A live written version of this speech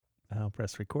Don't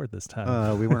press record this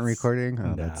time. We weren't recording?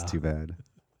 Oh, No. that's too bad.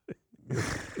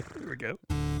 Here we go.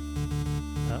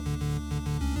 Oh.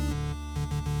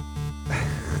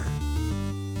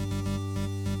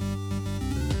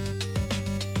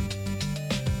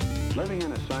 Living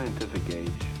in a scientific age,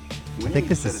 I think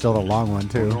this is still a long one,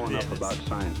 too. Know enough Yes. about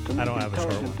science to I make don't have a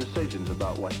short intelligent one. decisions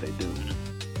about what they do.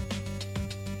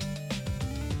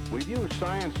 We've used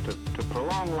science to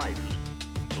prolong life,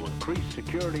 to increase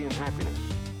security and happiness.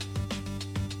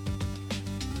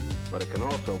 But it can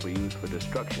also be used for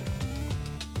destruction.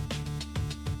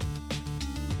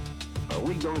 Are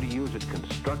we going to use it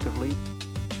constructively?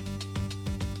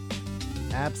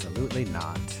 Absolutely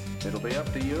not. It'll be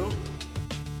up to you,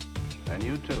 and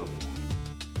you too.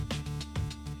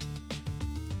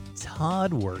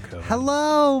 Todd Worko.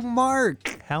 Hello,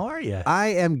 Mark. How are you? I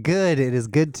am good. It is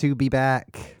good to be back.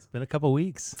 It's been a couple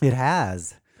weeks. It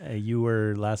has.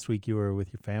 Last week you were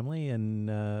with your family in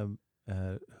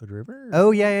Hood River?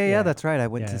 Oh, yeah. Yeah. That's right. I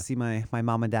went Yeah. to see my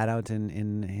mom and dad out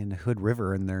in Hood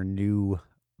River in their new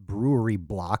brewery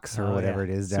blocks or Oh, where yeah. it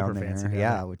is Super down there. fancy down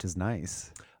Yeah, there. which is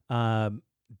nice.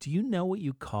 Do you know what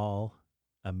you call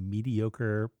a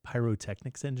mediocre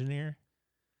pyrotechnics engineer?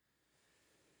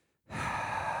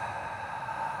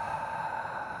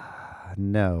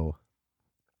 No.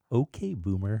 Okay,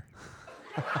 boomer.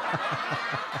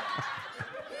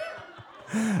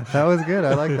 That was good.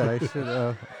 I like that. I should.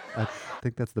 I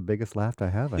think that's the biggest laugh I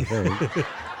have. I think.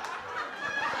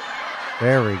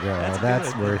 There we go.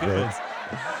 That's good. worth Good. it.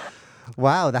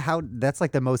 Wow, that's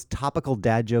like the most topical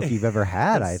dad joke you've ever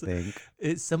had. I That's-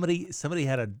 think. Somebody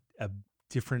had a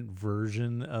different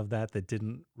version of that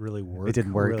didn't really work.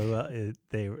 didn't work. really well.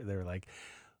 They were like,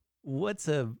 "What's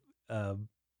a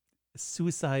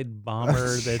suicide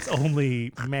bomber that's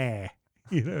only meh?"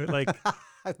 You know, like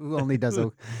Who only does?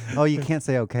 Oh, you can't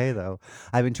say okay though.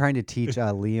 I've been trying to teach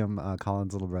Liam,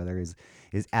 Colin's little brother, is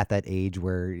at that age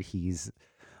where he's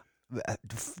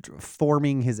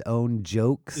forming his own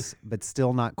jokes, but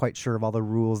still not quite sure of all the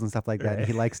rules and stuff like that. And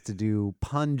he likes to do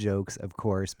pun jokes, of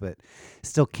course, but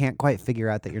still can't quite figure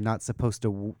out that you're not supposed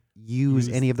to use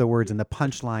any of the words in the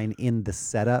punchline in the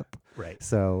setup. right.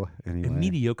 So anyway, And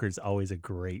mediocre is always a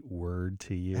great word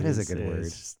to use. That is a good word. It's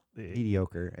just,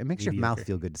 mediocre. It makes your mouth Mediocre.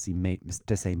 feel good to say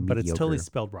mediocre. but it's totally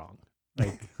spelled wrong.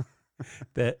 Like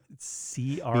that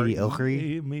Mediocre?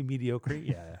 mediocre.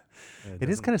 Yeah, It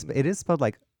is kind of. It is spelled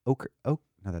like ochre. Oh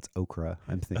no, that's okra.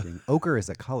 I'm thinking ochre is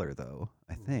a color, though.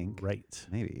 I think right.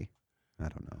 maybe. I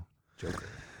don't know. Joker.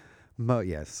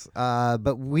 Yes.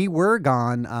 But we were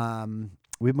gone.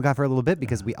 We've been gone for a little bit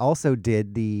because we also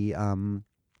did the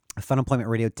Fun Employment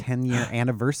Radio 10-year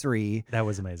anniversary That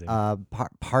was amazing.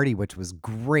 party, which was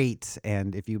great.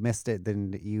 And if you missed it,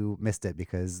 then you missed it,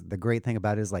 because the great thing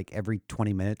about it is like every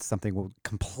 20 minutes something will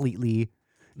completely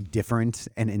different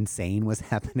and insane was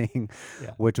happening,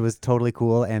 Yeah. which was totally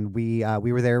cool. And we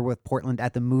were there with Portland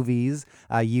at the Movies,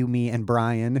 you, me, and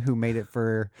Brian, who made it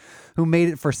for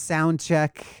sound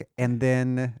check. And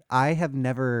then I have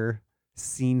never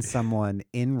seen someone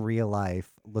in real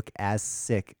life look as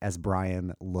sick as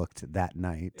Brian looked that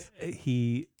night.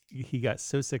 He got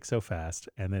so sick so fast,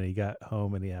 and then he got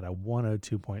home and he had a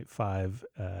 102.5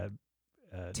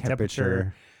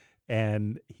 temperature,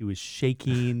 and he was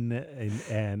shaking,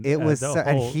 and It was the so,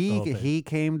 and whole thing. he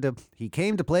came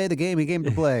to play the game he came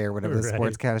to play, or whatever the Right.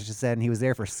 sportscaster said, and he was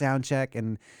there for sound check.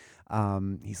 And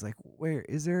he's like, where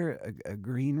is there a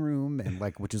green room, and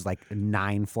like, which is like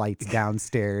 9 flights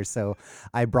downstairs. So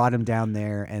I brought him down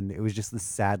there, and it was just this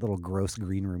sad little gross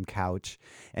green room couch,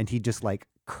 and he just like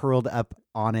curled up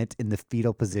on it in the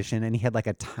fetal position, and he had like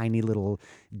a tiny little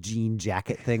jean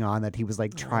jacket thing on that he was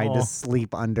like trying Aw. to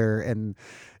sleep under, and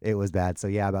it was bad. So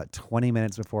yeah, about 20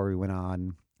 minutes before we went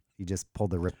on, he just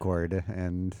pulled the ripcord,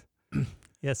 and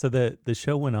Yeah, so the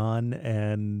show went on,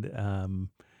 and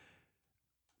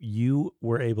you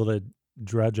were able to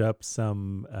drudge up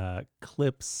some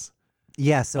clips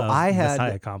yeah. So of I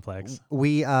Messiah had Complex.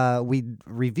 we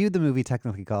reviewed the movie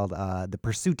technically called The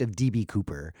Pursuit of DB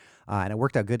Cooper, and it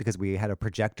worked out good because we had a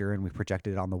projector and we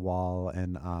projected it on the wall,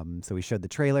 and so we showed the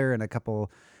trailer and a couple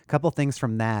things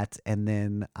from that, and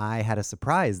then I had a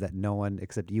surprise that no one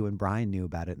except you and Brian knew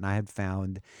about it, and I had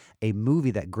found a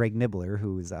movie that Greg Nibbler,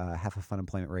 who is half of Fun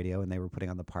Employment Radio, and they were putting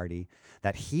on the party,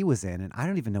 that he was in, and I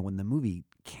don't even know when the movie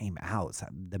came out, so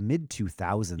the mid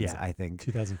 2000s, Yeah, I think.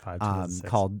 2005, 2006.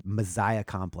 Called Messiah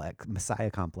Complex,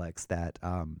 that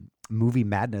Movie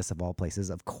Madness of all places,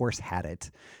 of course, had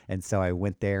it. And so I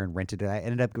went there and rented it. I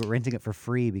ended up renting it for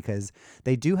free because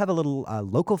they do have a little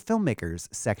local filmmakers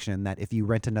section that if you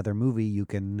rent another movie, you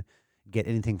can get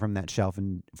anything from that shelf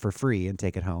and for free and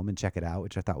take it home and check it out,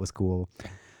 which I thought was cool.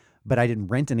 but I didn't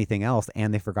rent anything else,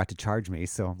 and they forgot to charge me.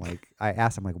 So I'm like, I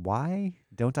asked them like, why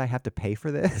don't I have to pay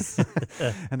for this?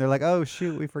 And they're like, oh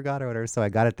shoot, we forgot or whatever. So I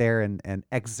got it there and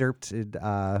excerpted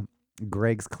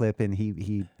Greg's clip, and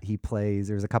he plays.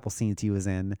 There's a couple scenes he was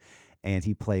in, and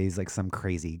he plays like some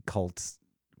crazy cult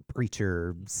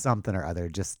preacher, something or other,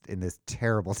 just in this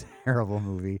terrible, terrible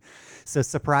movie. So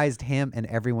surprised him and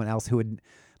everyone else who had.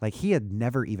 Like, he had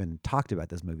never even talked about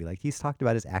this movie. Like, he's talked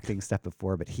about his acting stuff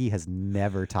before, but he has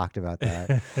never talked about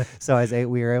that. So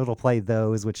we were able to play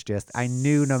those, which just, I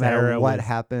knew no matter what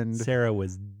happened. Sarah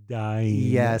was dying.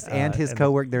 Yes, and his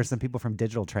coworker, there's some people from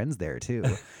Digital Trends there too.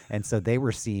 And so they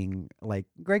were seeing, like,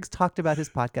 Greg's talked about his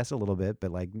podcast a little bit,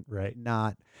 but like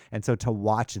not. And so to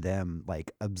watch them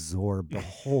like absorb the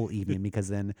whole evening, because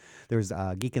then there's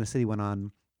Geek in the City went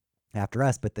on after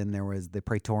us, but then there was the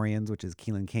Praetorians, which is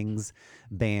Keelan King's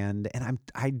band, and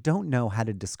I don't know how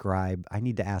to describe. I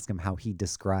need to ask him how he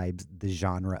describes the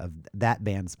genre of that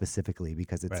band specifically,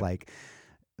 because it's like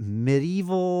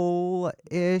medieval-ish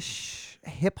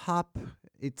hip hop.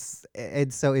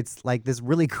 And so it's like this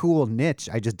really cool niche.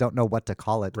 I just don't know what to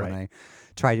call it when I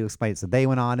try to explain it. So they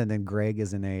went on, and then Greg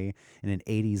is in an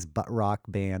 80s butt rock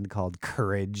band called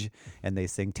Courage, and they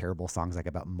sing terrible songs like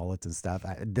about mullets and stuff.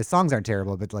 The songs aren't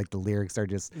terrible, but like the lyrics are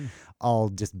just all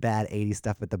just bad 80s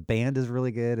stuff, but the band is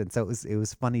really good. And so it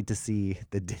was funny to see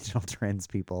the Digital Trends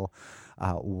people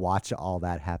watch all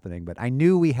that happening. But I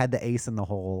knew we had the ace in the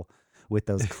hole with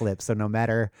those clips. So no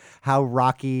matter how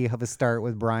rocky of a start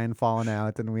with Brian falling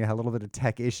out, and we had a little bit of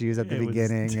tech issues at the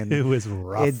beginning, and it was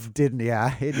rough. It did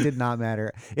not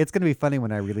matter. It's going to be funny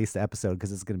when I release the episode,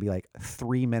 because it's going to be like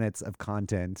 3 minutes of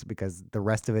content, because the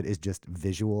rest of it is just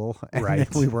visual. And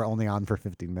we were only on for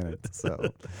 15 minutes.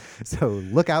 So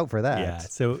look out for that. Yeah.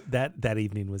 So that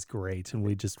evening was great. And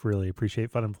we just really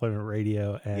appreciate Fun Employment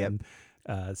Radio, and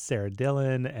Sarah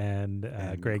Dillon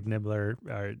and Greg Nibbler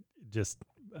are just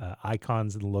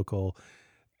icons in the local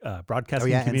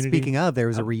broadcasting community. And speaking of, there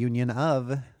was a reunion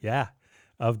of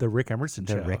the Rick Emerson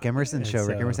show. The Rick Emerson show.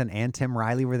 Rick Emerson and Tim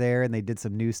Riley were there, and they did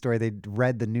some news story. They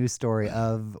read the news story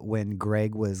of when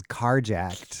Greg was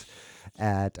carjacked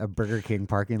at a Burger King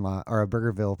parking lot, or a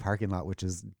Burgerville parking lot, which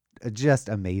is just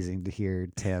amazing to hear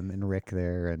Tim and Rick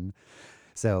there. And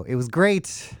so it was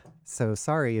great. So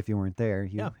sorry if you weren't there.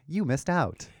 You missed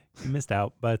out. You missed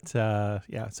out. But so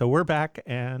we're back,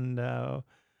 and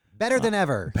better than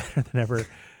ever. Better than ever.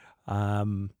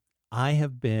 I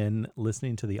have been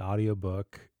listening to the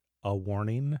audiobook A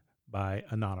Warning by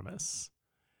Anonymous.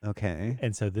 Okay.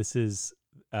 And so this is,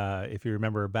 if you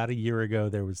remember, about a year ago,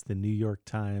 there was the New York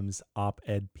Times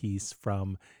op-ed piece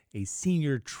from a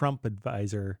senior Trump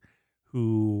advisor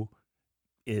who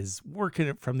is working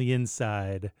it from the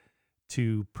inside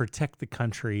to protect the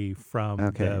country from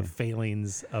the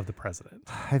failings of the president.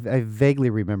 I vaguely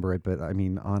remember it, but I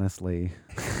mean, honestly,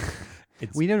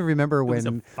 we didn't remember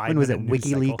when was it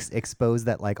WikiLeaks exposed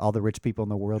that like all the rich people in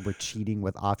the world were cheating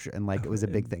with offshore, and like it was a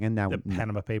big thing. And now the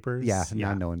Panama Papers.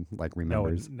 Now no one like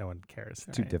remembers. No one cares.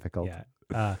 It's too difficult.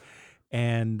 Yeah.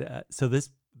 So this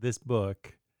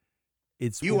book,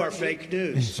 you are fake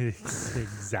news.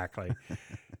 Exactly.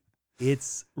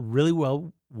 It's really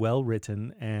well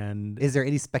written, and is there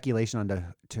any speculation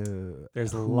on to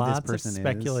there's who lots this person of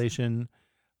speculation.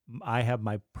 I have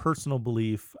my personal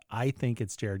belief. I think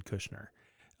it's Jared Kushner.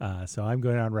 So I'm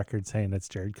going on record saying it's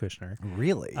Jared Kushner.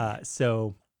 Really?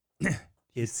 So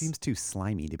it seems too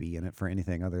slimy to be in it for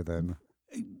anything other than.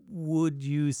 Would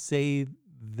you say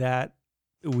that?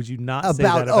 Would you not about say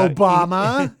that about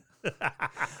Obama?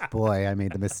 Boy, I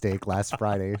made the mistake last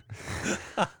Friday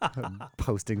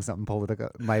posting something political.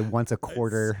 My once a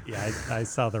quarter. I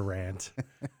saw the rant.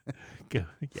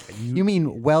 You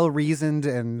mean well-reasoned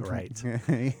and right.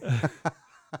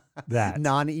 That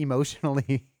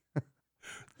non-emotionally.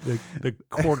 The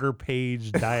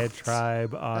quarter-page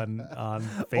diatribe on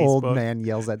Facebook. Old man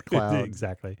yells at clouds.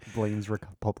 Exactly. Blames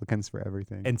Republicans for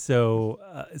everything. And so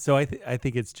I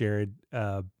think it's Jared.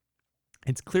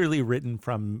 It's clearly written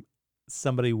from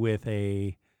somebody with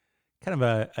a kind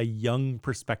of a young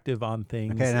perspective on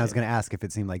things. Okay, and I was going to ask if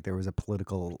it seemed like there was a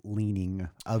political leaning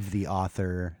of the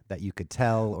author that you could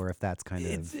tell, or if that's kind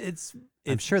of.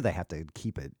 I'm sure they have to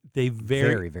keep it.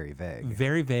 Very, very vague.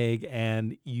 Very vague,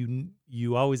 and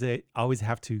you always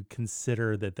have to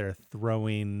consider that they're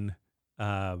throwing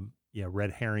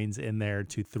red herrings in there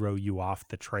to throw you off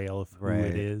the trail of who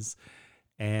it is.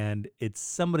 And it's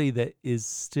somebody that is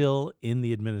still in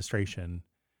the administration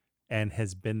and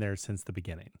has been there since the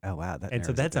beginning. Oh, wow. And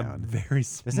so that's a very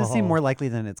small. Does this seem more likely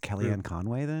than it's Kellyanne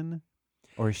Conway then?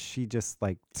 Or is she just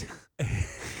like,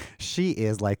 she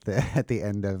is like at the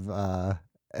end of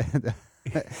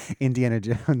Indiana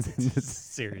Jones and,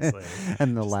 Seriously.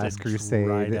 and the Just a Last dried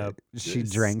Crusade. up She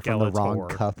drank from the wrong Skeletor.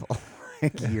 cup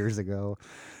like years ago.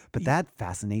 But that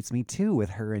fascinates me too with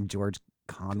her and George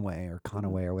Conway or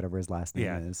Conaway or whatever his last name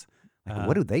Yeah. is. Like,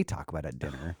 what do they talk about at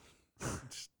dinner?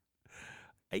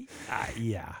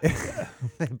 Yeah.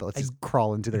 They both just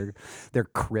crawl into their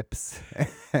crypts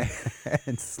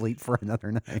and sleep for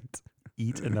another night.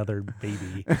 Eat another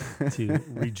baby to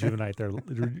rejuvenate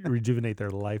their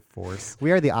life force.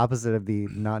 We are the opposite of the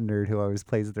not nerd who always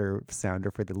plays their sounder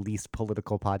for the least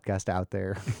political podcast out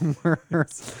there.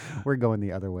 we're going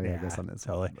the other way, I guess, on this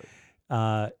totally.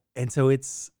 one. And so it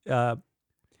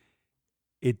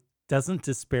doesn't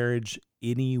disparage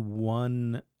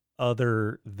anyone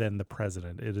other than the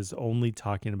president. It is only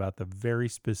talking about the very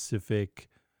specific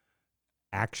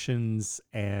actions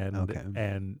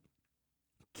and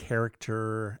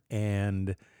character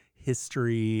and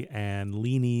history and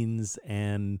leanings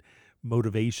and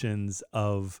motivations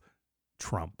of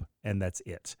Trump, and that's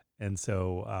it. And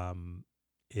so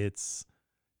it's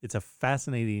a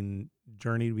fascinating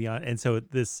journey to be on. And so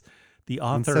the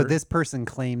author. And so this person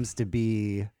claims to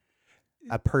be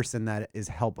a person that is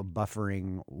help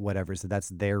buffering whatever. So that's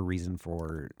their reason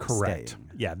for correct.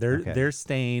 staying. Yeah, they're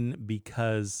staying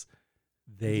because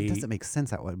It doesn't make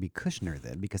sense that would be Kushner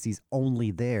then, because he's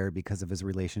only there because of his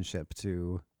relationship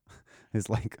to his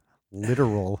like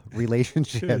literal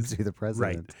relationship to the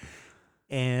president. Right.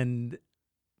 And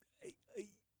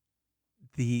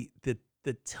the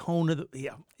tone of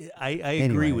I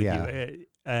agree with you.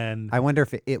 And I wonder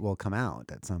if it will come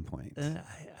out at some point.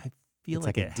 I feel It's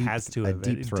like a it deep, has to a have.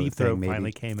 deep throat Deep thing, Throat maybe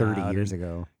finally came 30 out. years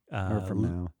ago or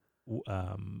from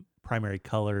now. Primary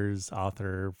Colors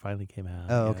author finally came out.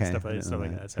 Oh, okay. Stuff I like didn't know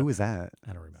that. that. So Who was that? I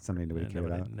don't remember. Somebody nobody cared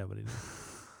about. Nobody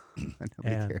knew.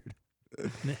 Nobody cared.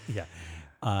 Yeah.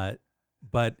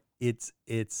 But it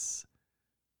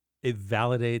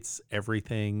validates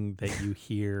everything that you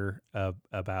hear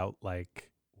about, like,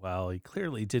 well, he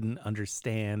clearly didn't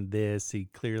understand this. He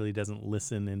clearly doesn't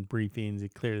listen in briefings. He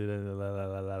clearly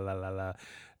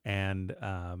and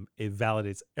it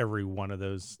validates every one of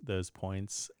those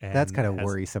points. And That's kind of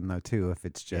worrisome though too, if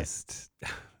it's just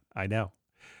I know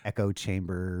echo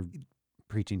chamber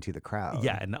preaching to the crowd.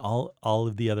 Yeah, and all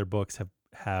of the other books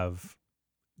have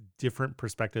different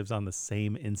perspectives on the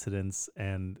same incidents,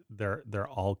 and they're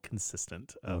all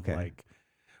consistent. Of like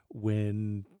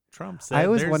when Trump said, I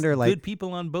always there's wonder, like, good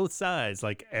people on both sides,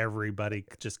 like everybody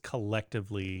just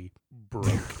collectively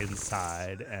broke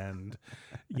inside, and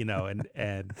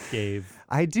and gave.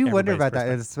 I do wonder about that,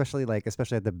 and perspective.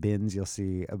 especially at the bins, you'll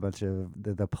see a bunch of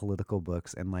the political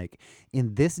books, and like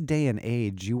in this day and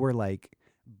age, you were like,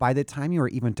 by the time you were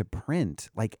even to print,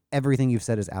 like everything you've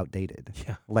said is outdated.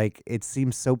 Yeah. Like it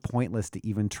seems so pointless to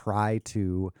even try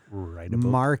to Write a book.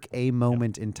 mark a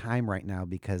moment in time right now,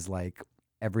 because like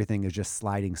everything is just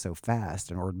sliding so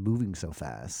fast or moving so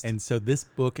fast. And so this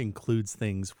book includes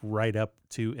things right up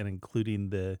to and including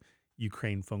the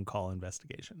Ukraine phone call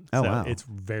investigation. Oh, so wow. It's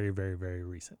very, very, very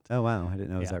recent. Oh, wow. I didn't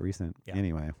know it was Yeah. that recent. Yeah.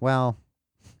 Anyway, well,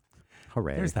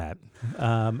 hooray. There's that.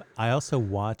 I also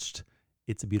watched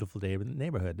It's a Beautiful Day in the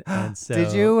Neighborhood. And so,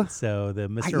 Did you? So the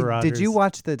Mr. Rogers. Did you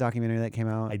watch the documentary that came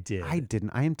out? I did. I didn't.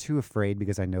 I am too afraid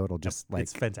because I know it'll just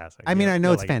It's fantastic. I mean, I know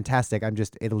You'll it's like it. fantastic.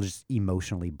 It'll just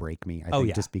emotionally break me. I think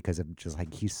yeah. just because of just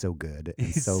like he's so good and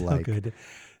He's so like good.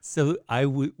 So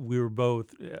we were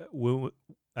both.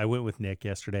 I went with Nick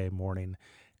yesterday morning,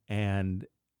 and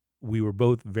we were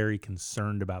both very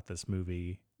concerned about this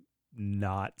movie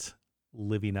not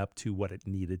living up to what it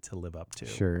needed to live up to.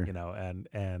 Sure.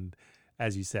 And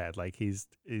as you said, like he's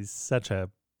such a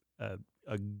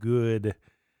good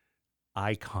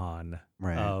icon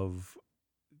Right. of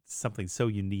something so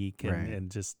unique and, Right.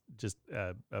 and just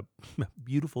a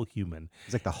beautiful human.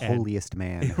 He's like the And- holiest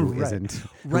man who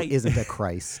Right. isn't a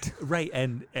Christ. Right.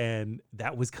 And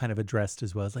that was kind of addressed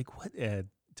as well. It's like what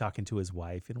talking to his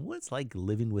wife and what's like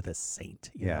living with a saint,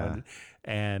 you know?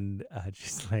 And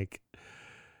she's like,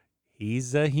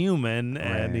 he's a human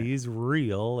and Right. he's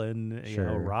real, and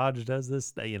Sure. Raj does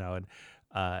this, and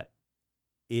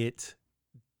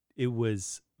it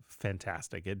was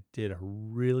fantastic. It did a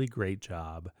really great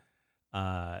job.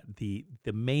 The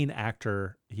main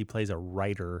actor, he plays a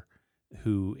writer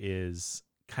who is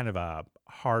kind of a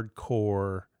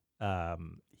hardcore.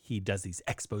 He does these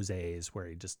exposés where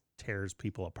he just tears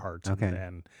people apart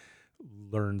and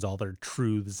learns all their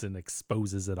truths and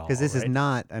exposes it all. Because this is right?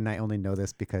 not, and I only know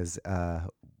this because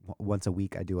once a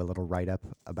week I do a little write up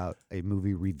about a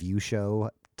movie review show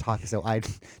talk. So I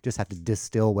just have to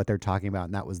distill what they're talking about,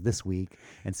 and that was this week.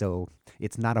 And so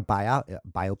it's not a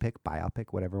biopic,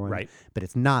 whatever one. Right. But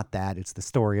it's not that. It's the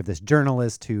story of this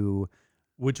journalist who,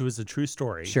 which was a true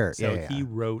story. Sure, So yeah. he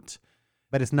wrote.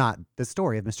 But it's not the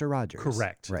story of Mr. Rogers.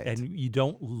 Correct. Right. And you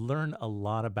don't learn a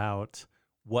lot about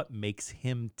what makes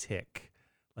him tick,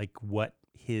 like what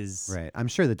his Right. I'm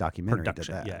sure the documentary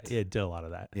production. did that. Yeah, it did a lot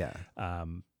of that. Yeah.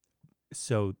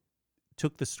 So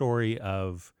took the story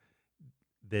of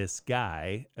this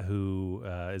guy who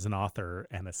is an author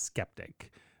and a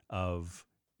skeptic of,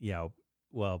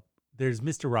 well, there's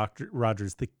Mr.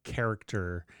 Rogers, the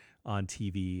character on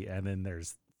TV, and then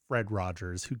there's Fred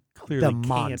Rogers, who clearly The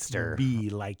monster. can't be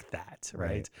like that, right?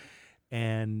 Right.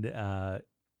 And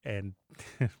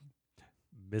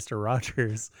Mr.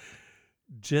 Rogers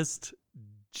just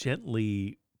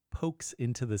gently pokes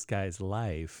into this guy's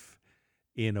life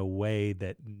in a way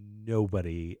that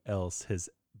nobody else has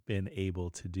been able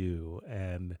to do,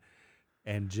 and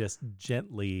just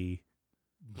gently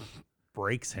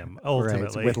breaks him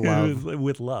ultimately with love.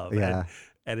 with love. Yeah.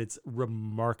 And it's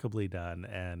remarkably done,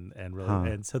 and really, Huh.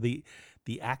 and so the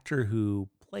actor who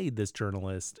played this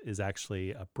journalist is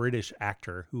actually a British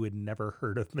actor who had never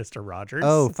heard of Mr. Rogers.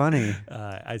 Oh, funny.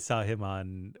 I saw him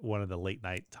on one of the late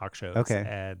night talk shows, Okay.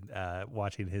 and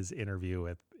watching his interview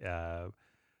with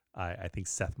I think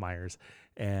Seth Meyers,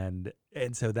 and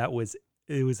so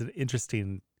it was an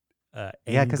interesting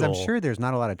Yeah, because I'm angle. sure there's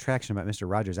not a lot of traction about Mr.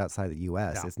 Rogers outside the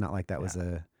U.S. No. It's not like that was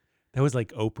a. That was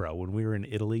like Oprah when we were in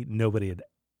Italy.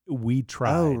 We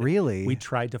tried. Oh, really? We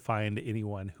tried to find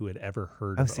anyone who had ever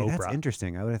heard of see, Oprah. that's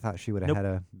interesting. I would have thought she would have Nope. had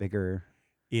a bigger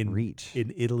reach.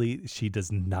 In Italy, she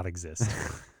does not exist.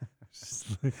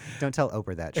 Don't tell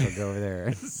Oprah that. She'll go over there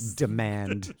and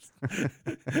demand.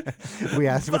 We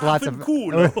asked with lots of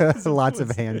Vaffanculo. lots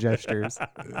of hand gestures.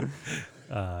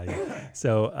 Yeah.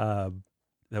 So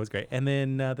that was great. And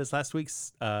then this last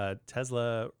week's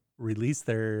Tesla announced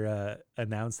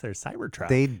their Cybertruck.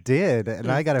 They did,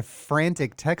 and I got a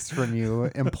frantic text from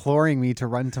you imploring me to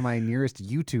run to my nearest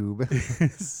YouTube.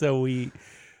 So we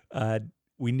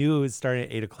knew it was starting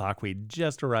at 8:00. We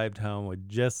just arrived home. We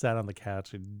just sat on the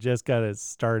couch. We just got it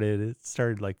started. It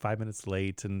started like 5 minutes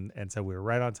late, and so we were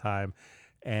right on time.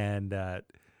 And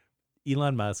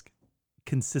Elon Musk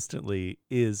consistently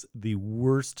is the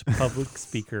worst public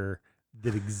speaker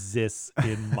that exists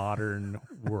in modern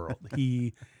world.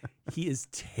 He is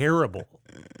terrible.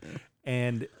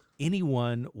 And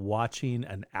anyone watching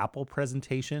an Apple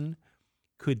presentation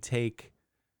could take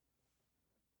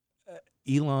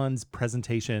Elon's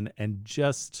presentation and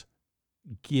just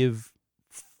give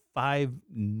 5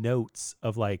 notes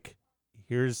of like,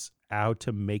 here's how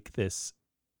to make this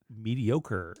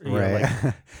mediocre. You know,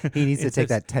 Right. like, He needs to it's take just-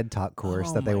 that TED Talk course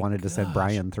Oh that they my wanted to send gosh.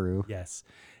 Brian through. Yes.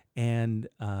 And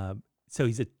so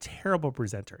he's a terrible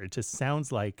presenter. It just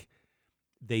sounds like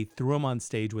they threw him on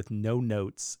stage with no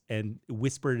notes and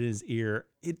whispered in his ear,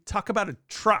 talk about a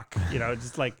truck,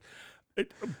 just like,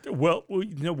 well,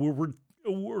 we're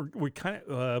kind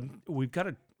of, we got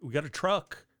a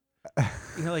truck,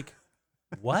 like,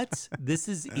 what? This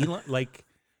is Elon, like,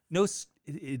 no,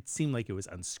 it seemed like it was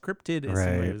unscripted. It seemed like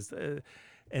Right. it was,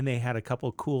 and they had a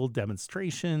couple cool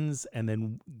demonstrations, and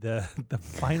then the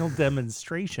final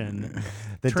demonstration,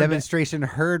 The turned out- demonstration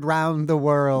heard round the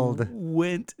world.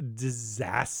 went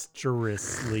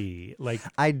disastrously, like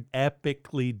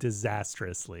epically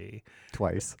disastrously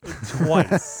Twice.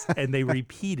 twice, and they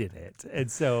repeated it. And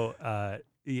so,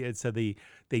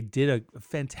 they did a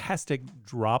fantastic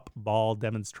drop ball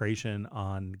demonstration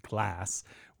on glass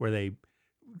where they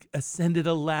ascended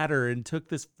a ladder and took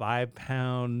this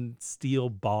 5-pound steel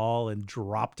ball and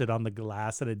dropped it on the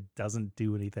glass, and it doesn't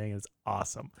do anything. It's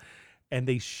awesome. And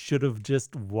they should have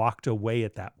just walked away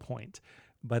at that point.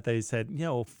 But they said,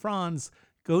 Franz,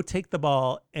 go take the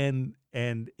ball and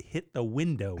hit the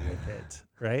window with it.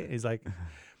 Right. He's like,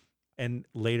 and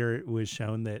later it was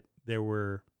shown that there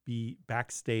were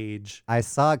backstage. I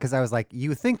saw it because I was like,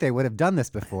 you think they would have done this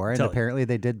before, and Totally. apparently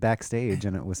they did backstage,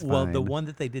 and it was fine. Well, the one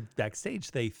that they did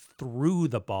backstage, they threw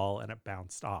the ball and it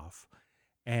bounced off.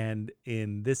 And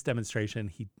in this demonstration,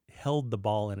 he held the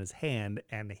ball in his hand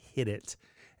and hit it.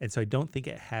 And so I don't think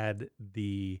it had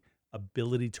the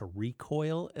ability to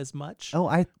recoil as much. Oh,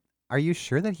 are you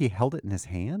sure that he held it in his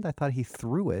hand? I thought he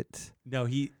threw it No,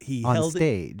 he on held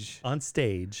stage. it on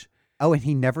stage. Oh, and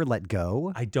he never let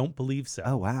go? I don't believe so.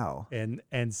 Oh, wow. And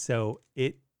so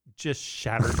it just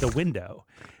shattered the window.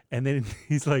 And then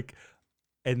he's like,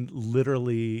 and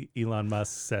literally Elon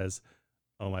Musk says,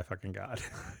 oh my fucking God.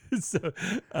 So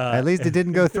At least it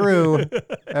didn't go through,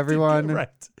 everyone. Right.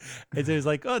 And so he's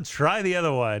like, oh, try the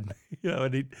other one.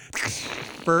 And he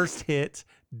first hit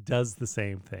does the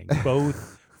same thing.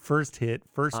 Both first hit,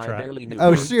 first I try. barely knew.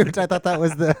 Oh shoot! I thought that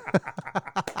was the.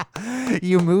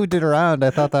 You moved it around. I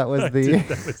thought that was That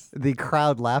was- the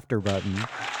crowd laughter button.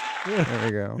 There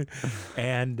we go.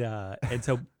 and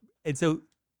so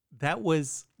that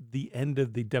was the end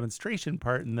of the demonstration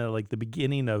part, and the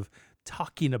beginning of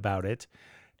talking about it.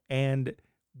 And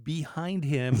behind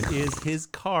him is his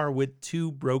car with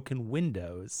 2 broken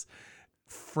windows,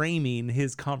 framing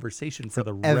his conversation for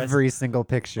the rest. Every single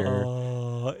picture.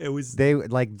 It was They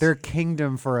like their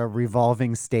kingdom for a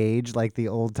revolving stage, like the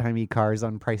old timey cars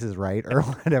on Price is Right or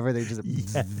whatever. They just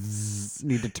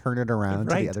need to turn it around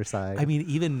to Right. the other side. I mean,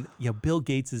 even Bill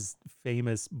Gates's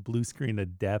famous blue screen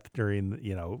of death during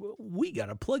we got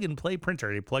a plug and play printer.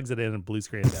 And he plugs it in and blue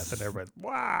screen of death, and everybody's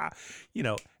wow,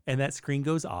 and that screen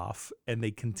goes off, and they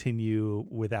continue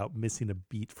without missing a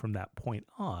beat from that point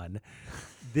on.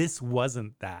 This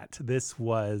wasn't that. This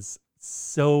was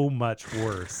so much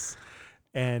worse,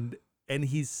 and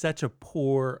he's such a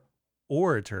poor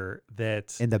orator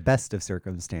that in the best of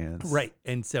circumstance, right,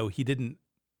 and so he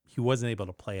wasn't able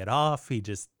to play it off. He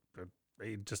just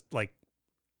like.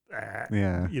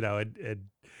 Yeah.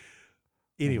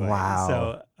 Anyway,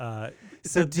 Wow.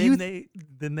 so do you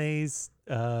then they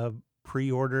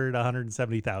pre-ordered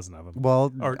 170,000 of them.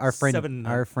 Well, Or our friend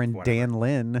 700, whatever. Dan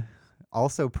Lin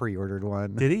also pre-ordered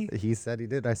one. Did he? He said he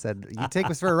did. I said, "You take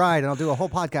us for a ride, and I'll do a whole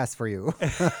podcast for you,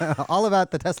 all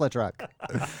about the Tesla truck."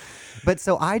 But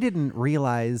so I didn't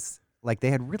realize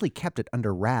they had really kept it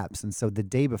under wraps, and so the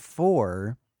day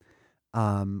before,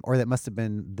 or that must have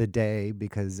been the day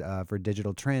because for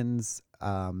Digital Trends,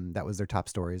 that was their top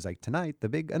stories. Like tonight, the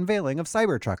big unveiling of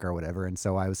Cybertruck or whatever. And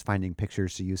so I was finding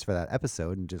pictures to use for that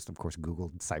episode, and just of course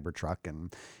Googled Cybertruck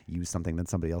and used something that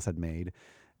somebody else had made.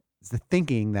 It's the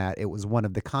thinking that it was one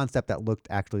of the concept that looked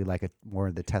actually like more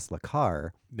of the Tesla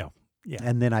car. No. Yeah.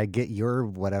 And then I get your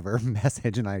whatever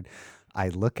message, and I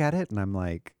look at it, and I'm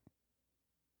like,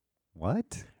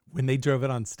 what? When they drove it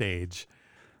on stage,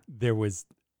 there was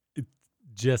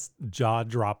just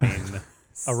jaw-dropping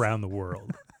around the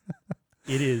world.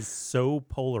 It is so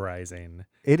polarizing.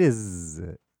 It is.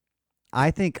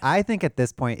 I think at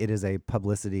this point it is a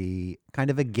publicity kind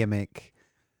of a gimmick,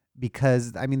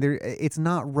 because I mean it's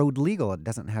not road legal. It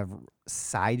doesn't have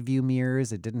side view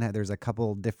mirrors. It didn't have. There's a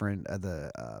couple different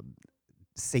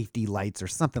safety lights or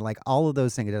something, like all of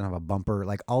those things. It doesn't have a bumper.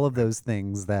 Like all of those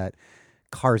things that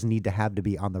cars need to have to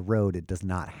be on the road, it does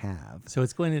not have. So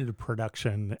it's going into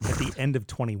production at the end of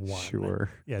 21. Sure.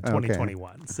 Yeah, Okay.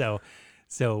 2021. So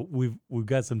we've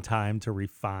got some time to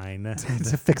refine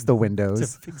To fix the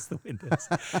windows. to fix the windows.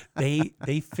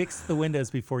 They fixed the windows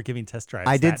before giving test drives.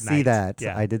 I did that see night. that.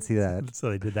 Yeah. I did see that. So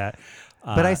they did that.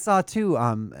 But I saw too,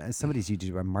 somebody's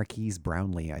YouTuber, Marquise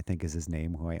Brownlee, I think is his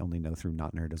name, who I only know through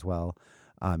Not Nerd as well.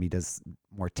 He does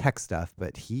more tech stuff,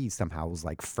 but he somehow was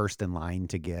like first in line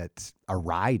to get a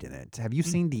ride in it. Have you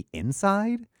seen the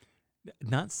inside?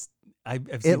 I've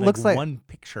seen looks like- one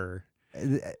picture.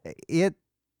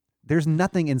 There's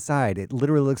nothing inside. It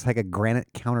literally looks like a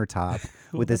granite countertop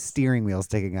with a steering wheel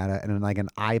sticking out of it and like an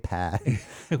iPad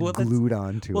Well, that's- glued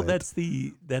onto Well, it.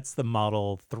 that's the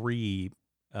Model 3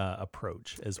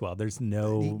 approach as well. There's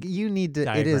no You need to.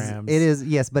 diagrams. It is.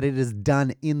 Yes, but it is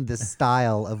done in the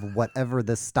style of whatever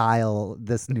the style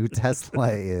this new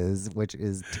Tesla is, which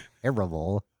is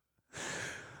terrible.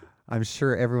 I'm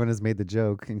sure everyone has made the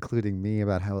joke, including me,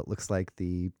 about how it looks like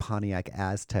the Pontiac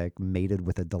Aztek mated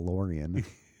with a DeLorean.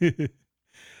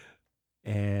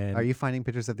 and Are you finding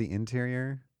pictures of the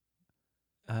interior?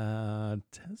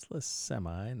 Tesla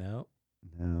Semi? No.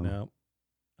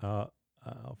 I'll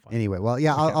find Anyway, well,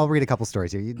 yeah, Okay. I'll read a couple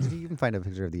stories here. You can find a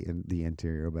picture of the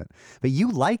interior, but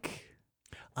you like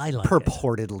I like it.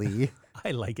 purportedly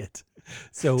I like it.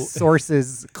 So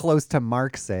sources close to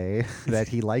Mark say that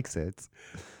he likes it.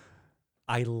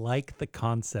 I like the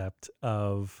concept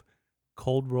of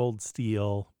cold rolled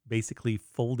steel basically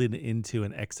folded into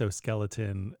an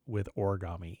exoskeleton with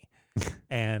origami.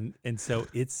 and so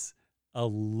it's a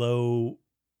low,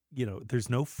 there's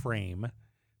no frame.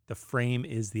 The frame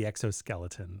is the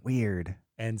exoskeleton. Weird.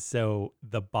 And so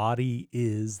the body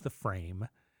is the frame,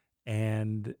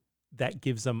 and that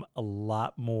gives them a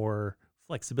lot more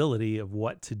flexibility of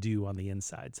what to do on the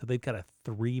inside. So they've got a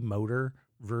 3-motor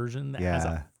version that has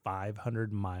a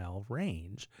 500-mile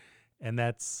range, and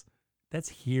that's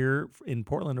here in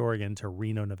Portland, Oregon to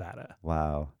Reno, Nevada,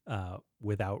 Wow.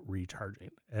 without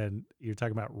recharging. And you're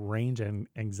talking about range and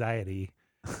anxiety.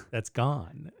 That's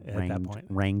gone at that point.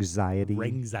 Anxiety.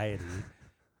 Anxiety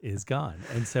is gone,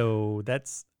 and so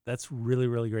that's really,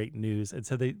 really great news. And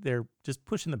so they're just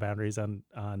pushing the boundaries on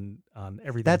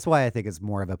everything. That's why I think it's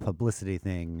more of a publicity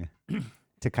thing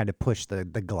to kind of push the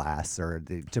glass or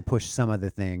to push some of the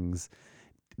things.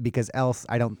 Because else,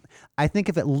 I think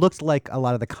if it looked like a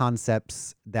lot of the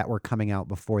concepts that were coming out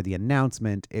before the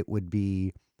announcement, it would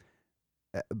be,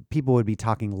 people would be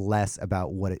talking less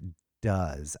about what it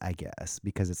does, I guess,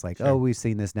 because it's like, Sure. oh, we've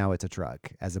seen this, now it's a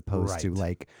truck, as opposed to Right.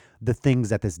 like the things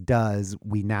that this does,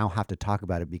 we now have to talk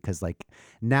about it because like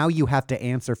now you have to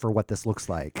answer for what this looks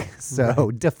like. So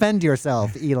defend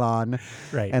yourself, Elon.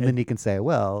 Right. And then he can say,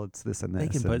 well, it's this and this. they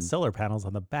can put and- solar panels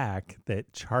on the back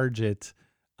that charge it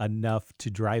enough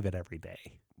to drive it every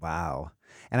day. Wow.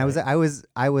 And I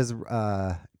was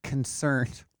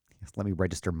concerned. Let me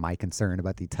register my concern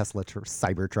about the Tesla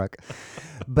Cybertruck.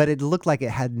 But it looked like it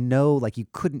had no, like you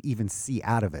couldn't even see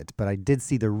out of it. But I did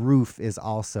see the roof is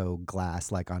also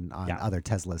glass, like on Yeah. other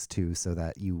Teslas too, so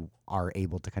that you are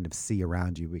able to kind of see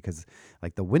around you, because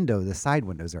like the side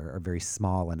windows are very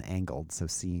small and angled. So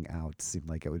seeing out seemed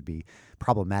like it would be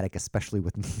problematic, especially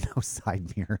with no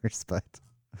side mirrors. But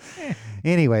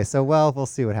anyway, so we'll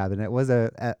see what happened. It was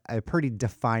a pretty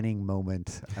defining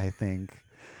moment, I think.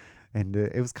 And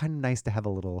it was kind of nice to have a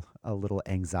little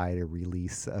anxiety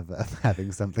release of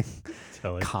having something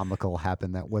Totally. comical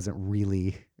happen that wasn't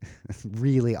really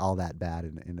really all that bad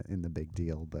in the big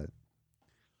deal. But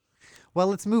well,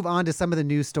 let's move on to some of the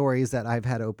news stories that I've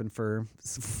had open for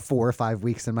 4 or 5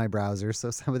 weeks in my browser. So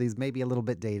some of these may be a little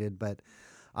bit dated, but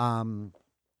in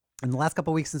the last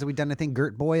couple of weeks since we've done, I think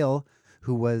Gert Boyle,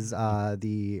 who was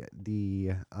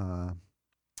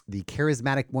the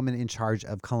charismatic woman in charge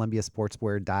of Columbia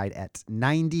Sportswear, died at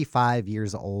 95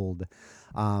 years old.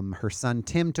 Her son,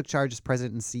 Tim, took charge as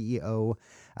president and CEO.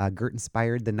 Gert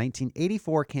inspired the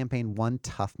 1984 campaign One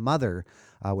Tough Mother,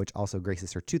 which also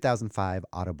graces her 2005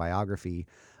 autobiography.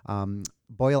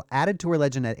 Boyle added to her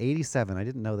legend at 87, I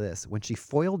didn't know this, when she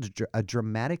foiled a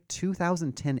dramatic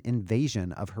 2010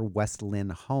 invasion of her West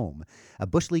Lynn home. A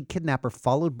Bush League kidnapper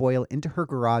followed Boyle into her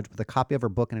garage with a copy of her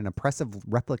book and an impressive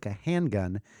replica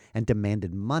handgun and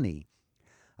demanded money.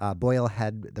 Boyle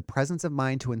had the presence of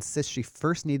mind to insist she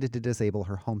first needed to disable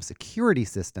her home security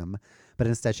system, but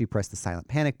instead she pressed the silent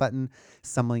panic button,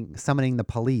 summoning the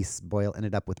police. Boyle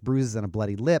ended up with bruises and a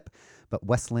bloody lip, but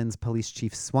West Lynn's police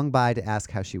chief swung by to ask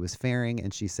how she was faring,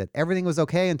 and she said, "Everything was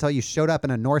okay until you showed up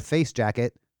in a North Face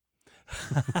jacket."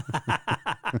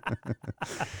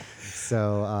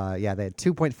 So, they had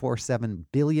 $2.47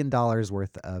 billion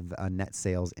worth of net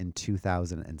sales in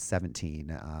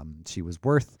 2017. She was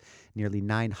worth nearly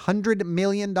 $900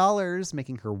 million,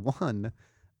 making her one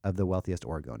of the wealthiest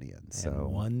Oregonians. So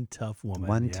And one tough woman.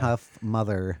 one yeah. tough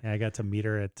mother. Yeah, I got to meet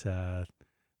her at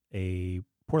a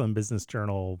Portland Business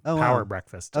Journal Oh, power wow.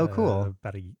 breakfast. Oh, cool.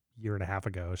 About a year and a half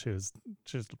ago. She was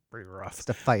pretty rough. Just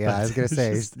a fight. Yeah, I was going to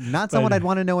say, Just- not someone I'd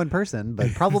want to know in person,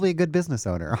 but probably a good business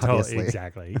owner, obviously.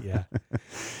 Exactly. Yeah.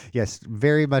 Yes,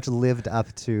 very much lived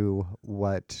up to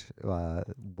what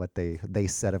they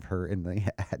said of her in the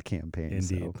ad campaign.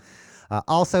 Indeed. So,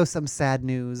 also some sad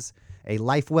news: a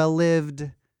life well lived,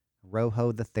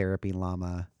 Roho the therapy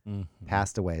llama Mhm.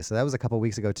 passed away. So that was a couple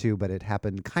weeks ago too, but it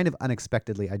happened kind of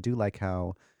unexpectedly. I do like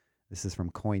how this is from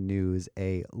Coin News: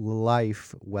 a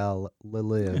life well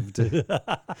lived,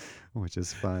 which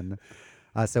is fun.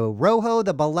 So Roho,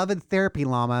 the beloved therapy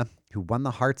llama who won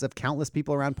the hearts of countless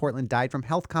people around Portland, died from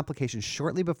health complications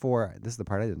shortly before. This is the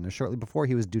part I didn't know. Shortly before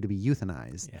he was due to be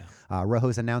euthanized. Yeah.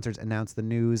 Roho's announcers announced the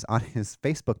news on his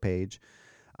Facebook page.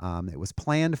 It was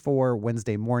planned for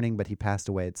Wednesday morning, but he passed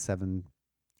away at 7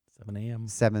 a.m.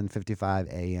 7:55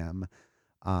 a.m.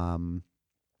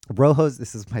 Rojo's,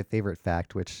 this is my favorite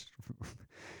fact, which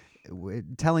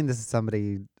telling this to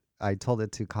somebody, I told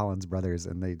it to Colin's brothers,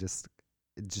 and they just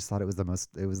thought it was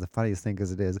the funniest thing,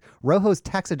 because it is. Rojo's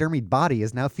taxidermied body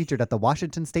is now featured at the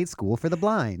Washington State School for the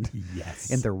Blind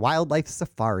Yes. in their wildlife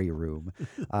safari room.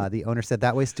 The owner said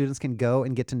that way students can go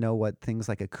and get to know what things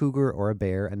like a cougar or a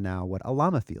bear, and now what a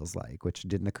llama feels like, which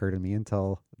didn't occur to me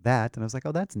until that. And I was like,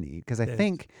 oh, that's neat. Because I Yes.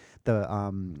 think the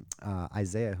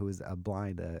Isaiah, who is a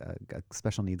blind, a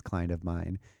special needs client of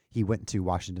mine, he went to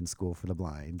Washington School for the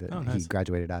Blind. And Oh, he nice.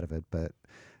 graduated out of it. But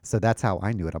so that's how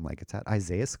I knew it. I'm like, it's at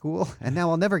Isaiah School? And now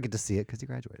I'll never get to see it because he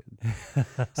graduated.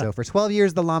 So for 12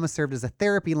 years, the llama served as a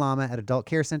therapy llama at adult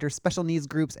care centers, special needs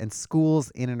groups, and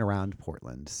schools in and around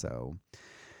Portland. So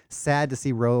sad to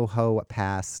see Rojo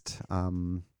passed.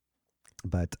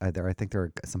 But I think there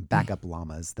are some backup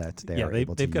llamas that they're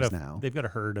able to use now. They've got a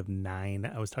herd of 9.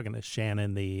 I was talking to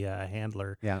Shannon, the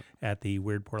handler, Yeah. at the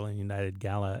Weird Portland United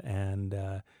Gala, and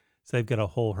so they've got a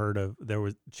whole herd of.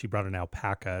 She brought an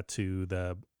alpaca to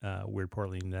the Weird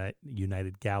Portland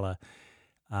United Gala.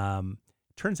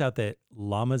 Turns out that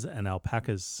llamas and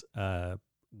alpacas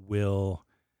will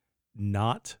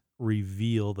not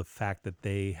reveal the fact that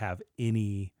they have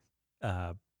any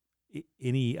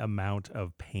amount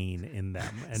of pain in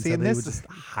them, and See, so and they this- would just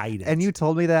hide it. And you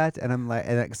told me that, and I'm like,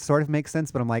 and it sort of makes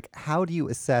sense, but I'm like, how do you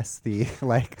assess the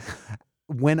like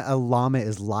when a llama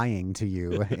is lying to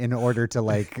you in order to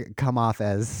like come off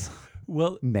as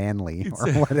well, manly or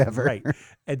it's- whatever? right?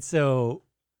 And so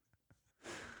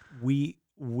we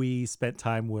spent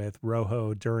time with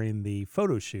Rojo during the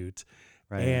photo shoot,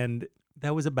 Right. and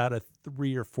that was about a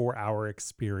 3 or 4 hour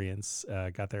experience.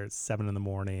 Got there at 7 in the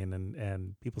morning,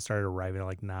 and people started arriving at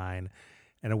like 9,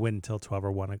 and it went until 12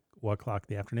 or 1 o'clock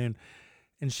in the afternoon.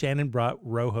 And Shannon brought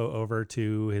Rojo over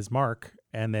to his mark,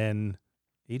 and then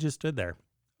he just stood there,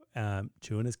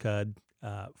 chewing his cud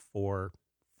for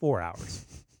 4 hours.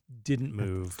 Didn't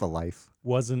move. The life.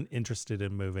 Wasn't interested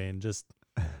in moving. Just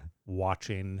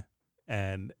watching,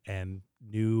 and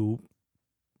knew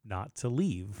not to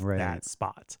leave Right. that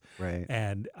spot. Right.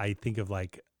 And I think of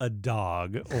like a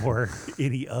dog or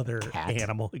any other Cat.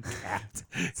 animal, a cat.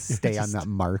 Stay on Just that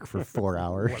mark for 4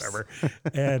 hours. whatever.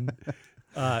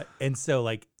 And so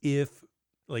like if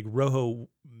like Rojo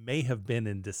may have been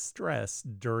in distress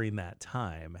during that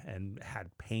time and had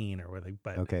pain or whatever,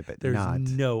 but Okay, but there's not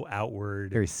no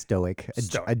outward very stoic, a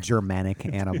Stoic. Germanic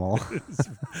animal.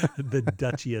 the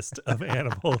Dutchiest of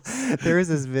animals. There is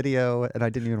this video, and I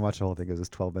didn't even watch the whole thing. It was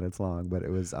 12 minutes long, but it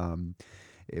was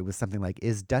something like,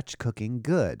 "Is Dutch cooking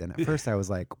good?" And at first I was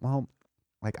like, well,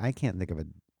 like I can't think of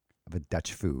a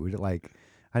Dutch food. Like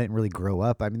I didn't really grow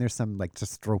up. I mean, there's some like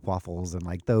just stroopwafels and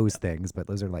like those things, but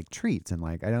those are like treats, and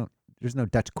like there's no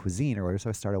Dutch cuisine or whatever. So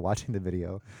I started watching the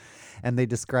video, and they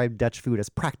described Dutch food as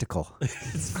practical.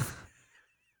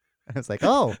 I was like,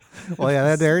 oh, well,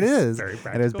 yeah, there it is. Very And it was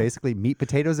practical. basically meat,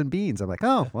 potatoes, and beans. I'm like,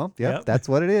 oh, well, Yep. that's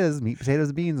what it is. Meat, potatoes,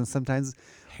 and beans. And sometimes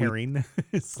Herring.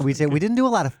 we didn't do a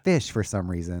lot of fish for some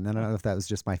reason. I don't know if that was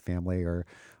just my family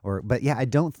but yeah, I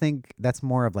don't think that's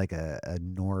more of like a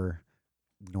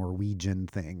Norwegian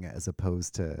thing as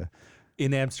opposed to.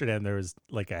 In Amsterdam, there was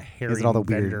like a herring all the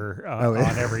weird- vendor Oh,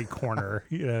 on every corner.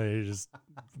 You know, you just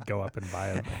go up and buy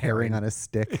a Herring on a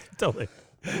stick. Totally.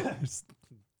 Just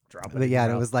drop it. But in yeah, your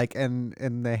and it mouth. was like,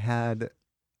 and they had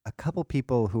a couple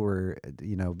people who were,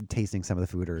 tasting some of the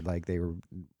food, or like they were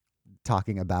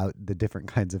talking about the different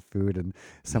kinds of food, and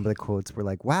some of the quotes were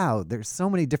like, "Wow, there's so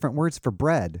many different words for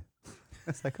bread."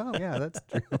 It's like, oh yeah, that's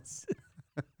true.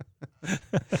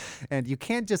 And you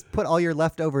can't just put all your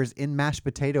leftovers in mashed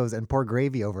potatoes and pour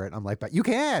gravy over it. I'm like, but you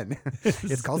can.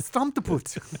 It's called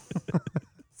stamteput.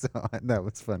 So that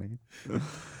was funny.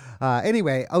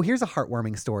 Anyway, here's a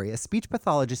heartwarming story. A speech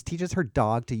pathologist teaches her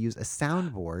dog to use a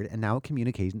soundboard, and now it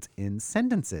communicates in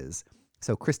sentences.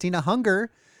 So Christina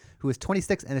Hunger, who is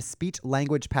 26 and a speech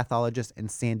language pathologist in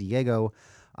San Diego,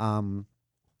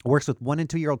 works with 1 and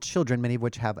 2 year old children, many of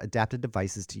which have adapted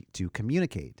devices to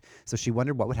communicate. So she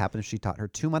wondered what would happen if she taught her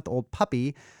 2-month-old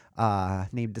puppy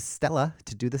named Stella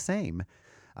to do the same.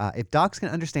 If dogs can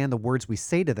understand the words we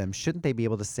say to them, shouldn't they be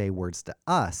able to say words to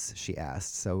us? She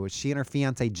asked. So she and her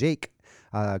fiance Jake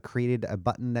created a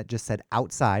button that just said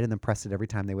outside, and then pressed it every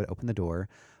time they would open the door.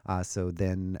 So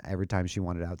then every time she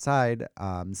wanted outside,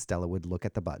 Stella would look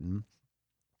at the button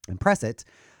and press it.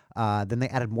 Then they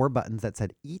added more buttons that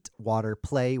said eat, water,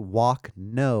 play, walk,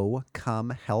 know, come,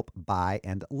 help, buy,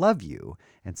 and love you.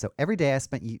 And so every day I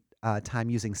spent time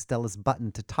using Stella's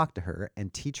button to talk to her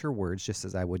and teach her words, just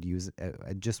as I would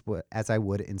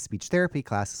in speech therapy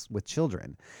classes with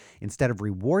children. Instead of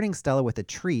rewarding Stella with a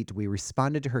treat, we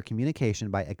responded to her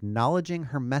communication by acknowledging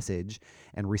her message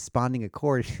and responding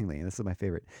accordingly. And this is my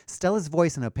favorite. Stella's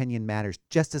voice and opinion matters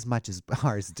just as much as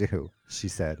ours do, she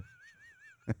said.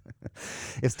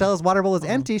 If Stella's water bowl is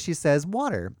empty, she says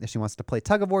water. If she wants to play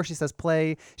tug of war, she says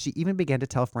play. She even began to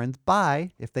tell friends bye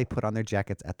if they put on their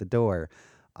jackets at the door.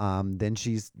 Then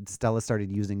Stella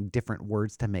started using different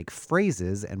words to make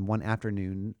phrases. And one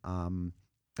afternoon,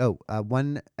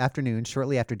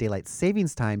 shortly after daylight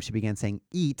savings time, she began saying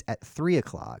eat at 3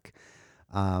 o'clock.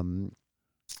 Now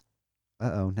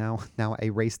I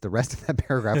erased the rest of that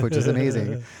paragraph, which is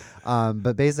amazing.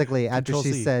 But basically, after she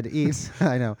Control-C. said eat,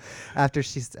 I know. After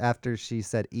she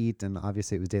said eat, and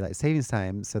obviously it was daylight savings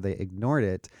time, so they ignored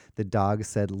it. The dog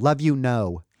said, "Love you,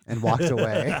 no," and walked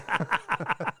away.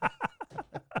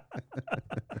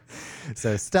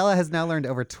 So Stella has now learned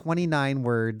over 29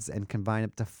 words and combined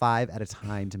up to 5 at a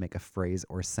time to make a phrase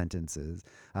or sentences.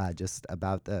 Just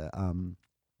about the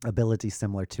ability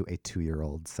similar to a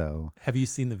 2-year-old. So. Have you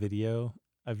seen the video?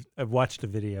 I've watched a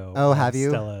video. Oh, of have you?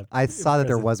 Stella I saw that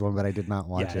there present- was one, but I did not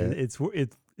watch yeah, it.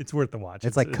 It's worth the watch.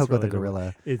 It's like Coco the really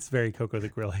gorilla. It's very Coco the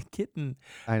gorilla kitten.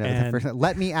 I know. And-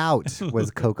 Let me out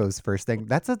was Coco's first thing.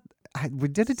 That's we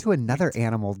did it to another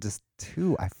animal just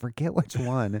too. I forget which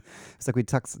one. It's like we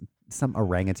took some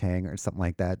orangutan or something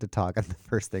like that to talk, and the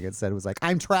first thing it said was like,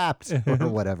 "I'm trapped" or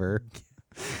whatever.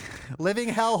 Living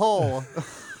hellhole.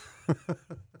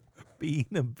 Being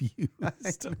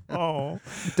abused. Oh,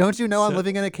 Don't you know I'm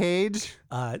living in a cage?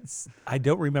 I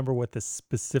don't remember what the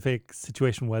specific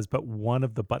situation was, but one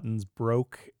of the buttons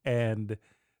broke, and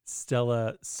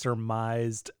Stella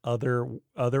surmised other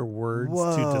words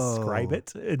to describe Whoa.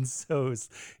 it, and so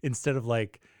instead of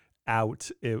like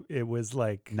out, it was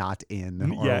like Not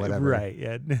in or yeah, whatever. right,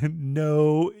 yeah,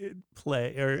 no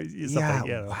play or something, Yeah.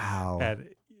 you know. Wow. And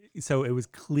so it was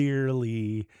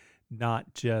clearly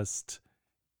not just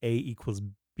A equals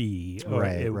B, or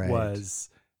Right, it right. was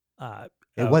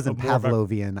It wasn't more of a-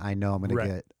 Pavlovian. I know I'm going Right,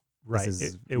 to get right.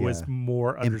 is- It was yeah.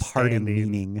 more imparting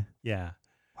understanding. meaning. Yeah,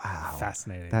 Wow.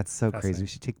 fascinating. That's so crazy. Fascinating. We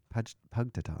should take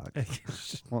Pug to talk.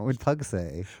 What would Pug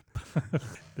say?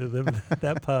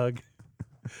 That pug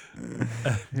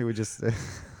He would just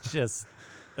just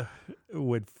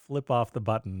would flip off the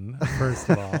button, first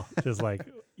of all, just like,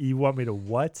 you want me to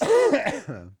what?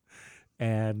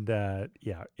 And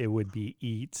yeah, it would be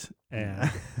eat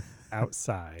and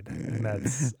outside, and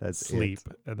that's That's sleep,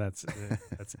 and that's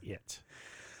it.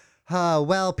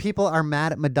 well, people are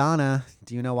mad at Madonna.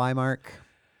 Do you know why, Mark?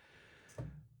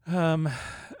 I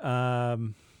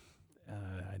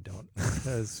don't.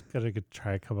 I was gonna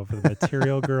try to come up with a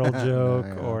Material Girl joke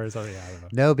No. or something. I don't know.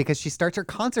 No, because she starts her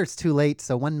concerts too late.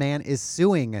 So one man is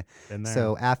suing. Been there.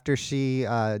 So after she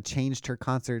changed her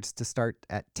concerts to start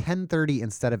at 10:30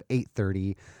 instead of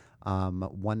 8:30,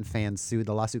 one fan sued.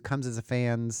 The lawsuit comes as the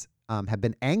fans have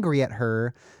been angry at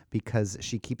her because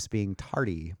she keeps being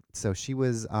tardy. So she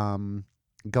was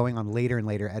going on later and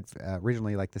later. At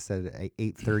originally, like this said,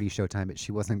 8:30 showtime, but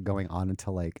she wasn't going on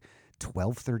until like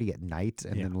 12:30 at night,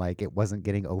 and Yeah. then like it wasn't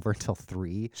getting over until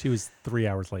 3. She was 3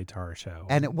 hours late to our show.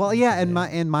 And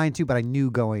and mine too. But I knew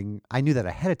that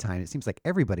ahead of time. It seems like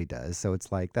everybody does. So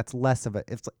it's like that's less of a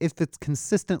if it's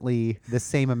consistently the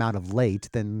same amount of late,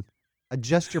 then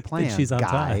adjust your plan, she's on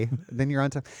guy. time. Then you're on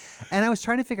time. And I was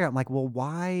trying to figure out, I'm like, well,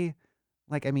 why?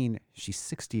 Like, I mean, she's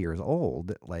 60 years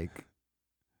old. Like,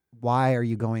 why are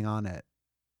you going on at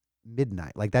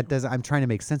midnight? Like that doesn't. I'm trying to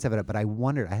make sense of it, but I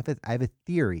wondered. I have a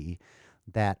theory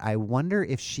that I wonder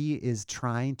if she is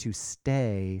trying to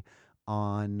stay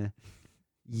on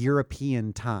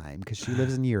European time because she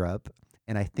lives in Europe,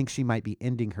 and I think she might be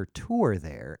ending her tour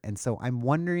there. And so I'm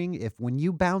wondering if when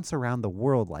you bounce around the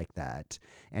world like that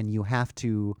and you have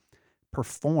to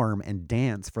perform and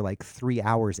dance for like 3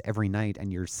 hours every night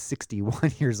and you're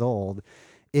 61 years old,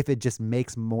 if it just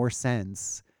makes more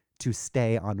sense to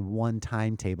stay on one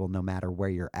timetable no matter where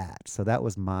you're at. So that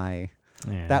was my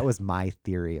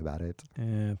theory about it.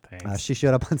 Thanks. She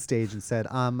showed up on stage and said,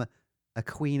 a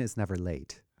queen is never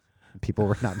late. People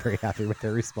were not very happy with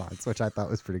their response, which I thought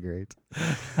was pretty great.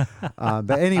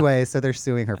 But anyway, so they're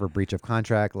suing her for breach of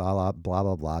contract, blah,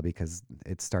 blah, blah, because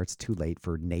it starts too late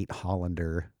for Nate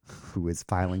Hollander, who is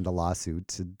filing the lawsuit,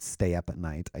 to stay up at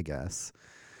night, I guess.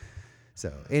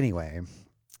 So anyway.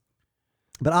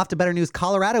 But off to better news,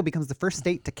 Colorado becomes the first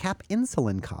state to cap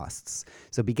insulin costs.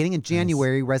 So beginning in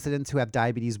January, residents who have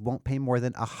diabetes won't pay more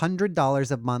than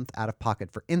 $100 a month out of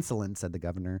pocket for insulin, said the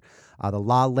governor. The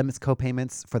law limits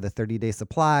copayments for the 30-day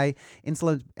supply.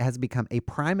 Insulin has become a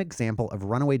prime example of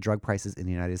runaway drug prices in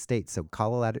the United States. So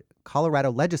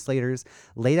Colorado legislators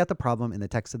laid out the problem in the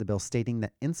text of the bill, stating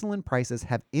that insulin prices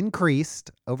have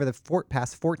increased over the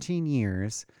past 14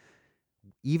 years,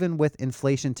 even with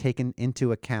inflation taken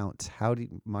into account. How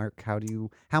much do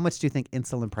you think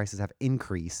insulin prices have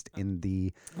increased in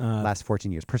the last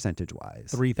 14 years,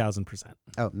 percentage-wise? 3,000%.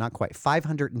 Oh, not quite.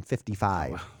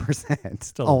 555%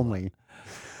 Still only.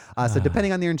 So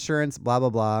depending on their insurance, blah,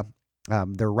 blah, blah,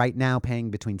 they're right now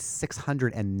paying between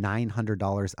 $600 and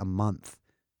 $900 a month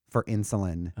for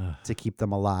insulin to keep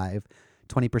them alive.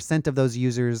 20% of those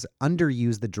users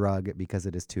underuse the drug because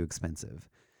it is too expensive.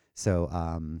 So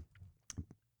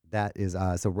that is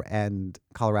and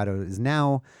Colorado is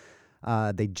now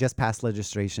they just passed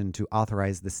legislation to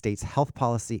authorize the state's health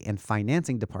policy and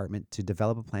financing department to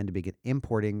develop a plan to begin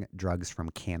importing drugs from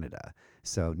Canada.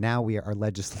 So now we are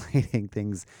legislating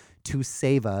things to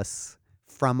save us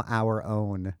from our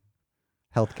own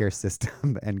healthcare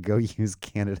system and go use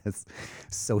Canada's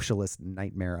socialist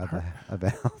nightmare of a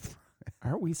health.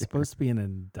 Aren't we supposed to be an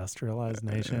industrialized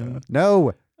nation?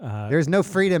 No, there's no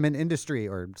freedom in industry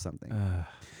or something.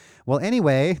 Well,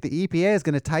 anyway, the EPA is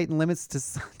going to tighten limits to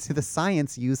the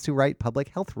science used to write public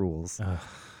health rules.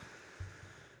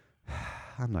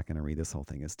 I'm not going to read this whole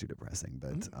thing. It's too depressing,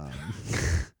 but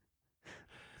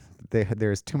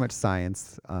there's too much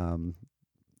science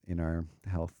in our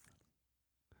health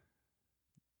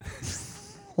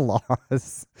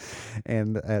laws.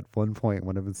 And at one point,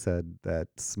 one of them said that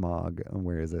smog,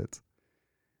 where is it?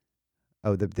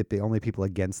 Oh, the only people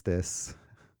against this,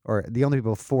 or the only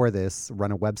people for this,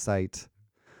 run a website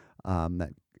that,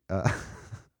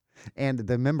 and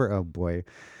the member, oh boy.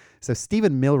 So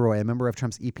Stephen Milroy, a member of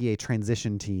Trump's EPA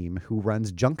transition team who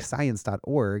runs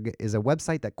junkscience.org, is a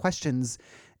website that questions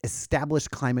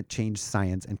established climate change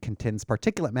science and contends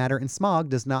particulate matter and smog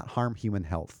does not harm human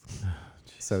health.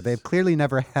 So they've clearly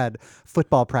never had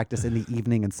football practice in the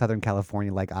evening in Southern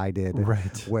California like I did,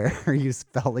 Right. where you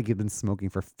felt like you'd been smoking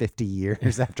for 50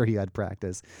 years after you had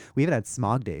practice. We even had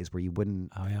smog days where you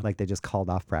wouldn't, like they just called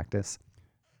off practice.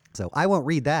 So I won't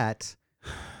read that.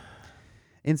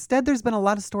 Instead, there's been a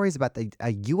lot of stories about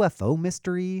a UFO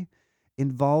mystery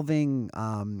involving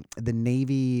the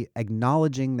Navy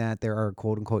acknowledging that there are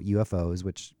quote unquote UFOs,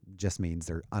 which just means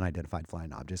they're unidentified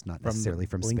flying objects, not necessarily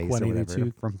from Blink space or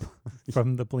whatever.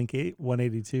 From the Blink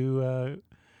 182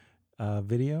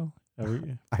 video. Are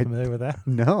you familiar with that?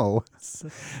 No,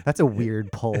 that's a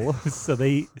weird poll. So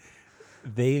they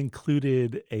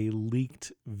included a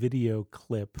leaked video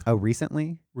clip. Oh,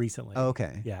 recently? Recently. Oh,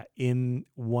 okay. Yeah, in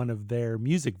one of their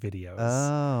music videos.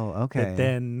 Oh, okay. That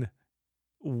then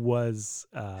was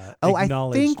I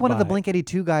acknowledged think one of the by- Blink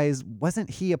 82 guys, wasn't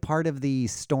he a part of the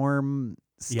Storm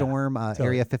totally.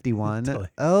 Area 51? Totally.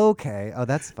 Okay. Oh,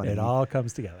 that's funny. It all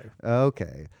comes together.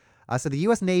 Okay. So the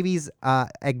U.S. Navy's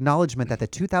acknowledgement that the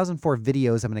 2004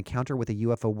 videos of an encounter with a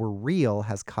UFO were real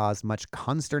has caused much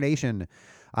consternation.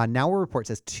 Now a report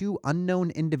says 2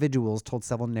 unknown individuals told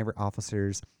several naval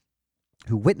officers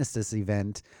who witnessed this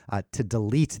event to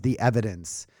delete the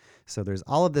evidence. So there's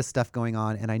all of this stuff going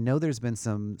on, and I know there's been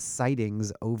some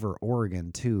sightings over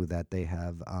Oregon too that they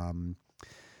have.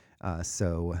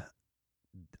 So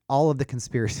all of the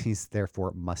conspiracies,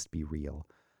 therefore, must be real.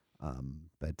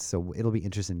 But so it'll be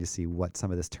interesting to see what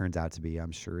some of this turns out to be.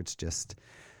 I'm sure it's just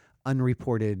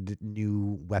unreported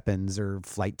new weapons or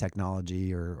flight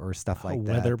technology or stuff like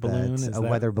that. Weather balloon? That's Is a that-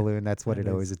 weather balloon. That's what that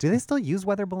it always is. Do they still use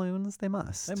weather balloons? They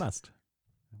must. They must.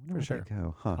 I wonder where sure. they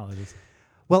go. Huh. Apologies.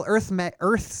 Well,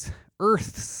 Earth's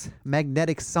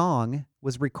magnetic song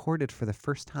was recorded for the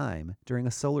first time during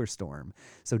a solar storm.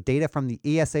 So data from the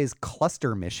ESA's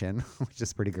cluster mission, which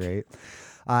is pretty great,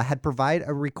 had provided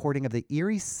a recording of the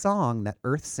eerie song that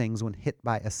Earth sings when hit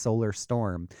by a solar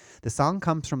storm. The song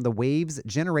comes from the waves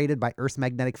generated by Earth's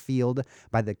magnetic field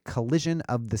by the collision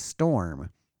of the storm.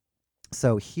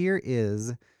 So here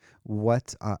is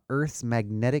what Earth's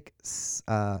magnetic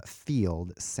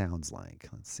field sounds like.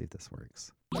 Let's see if this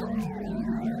works.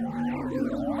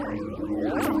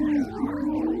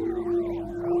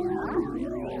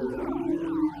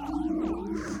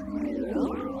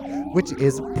 Which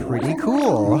is pretty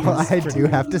cool, I do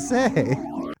have to say.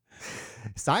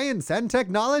 Science and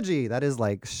technology. That is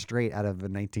like straight out of a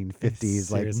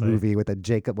 1950s like Seriously. movie with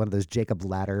one of those Jacob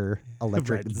Ladder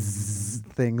electric Right. zzz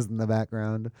things in the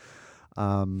background.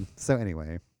 So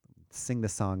anyway, sing the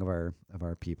song of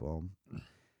our people.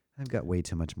 I've got way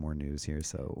too much more news here,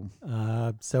 so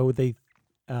So they,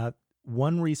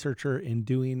 one researcher in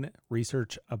doing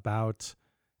research about,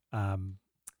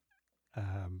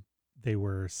 they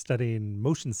were studying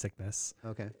motion sickness,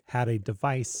 okay. had a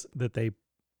device that they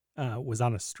was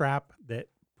on a strap that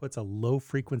puts a low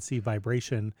frequency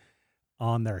vibration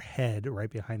on their head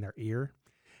right behind their ear,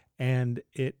 and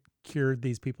it cured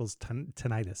these people's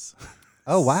tinnitus.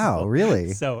 Oh wow, So-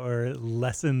 really? So, or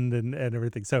lessened and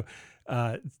everything. So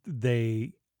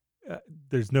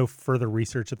there's no further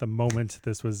research at the moment.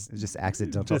 This was It was just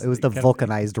accidental. just It was the kind of-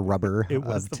 vulcanized rubber it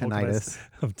was of the tinnitus.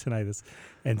 of tinnitus.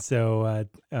 And so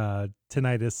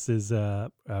tinnitus is a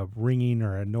ringing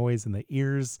or a noise in the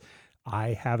ears. I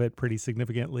have it pretty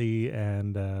significantly,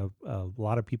 and a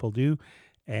lot of people do.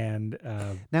 And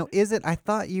Now, is it? I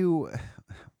thought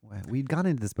we'd gone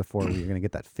into this before. We were going to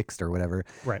get that fixed or whatever.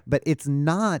 right, But it's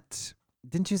not.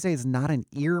 Didn't you say it's not an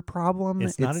ear problem?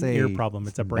 it's not an ear problem.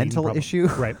 It's a brain mental problem. issue.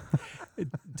 Right.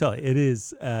 It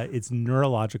is. It's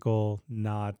neurological,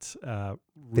 not related.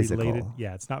 Physical.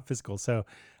 Yeah, it's not physical. So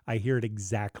I hear it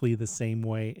exactly the same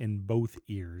way in both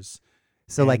ears.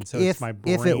 So, And like, so it's my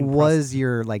if it brain was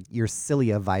your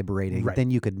cilia vibrating, Right.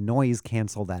 then you could noise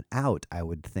cancel that out. I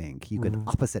would think you could Mm.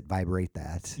 opposite vibrate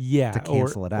that, Yeah, to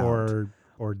cancel it out.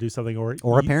 or do something, or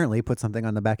or apparently put something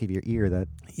on the back of your ear that.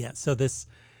 yeah. So this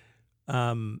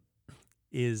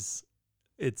is,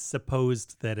 it's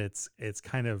supposed that it's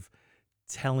kind of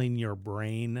telling your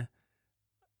brain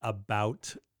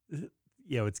about,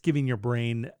 it's giving your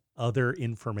brain other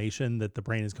information that the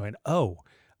brain is going, oh,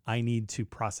 I need to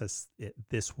process it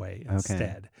this way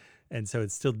instead. And so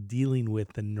it's still dealing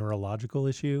with the neurological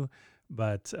issue,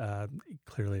 but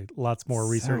clearly lots more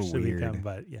research to be done.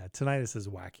 But yeah, tinnitus is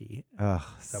wacky. Ugh,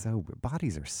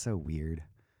 bodies are so weird.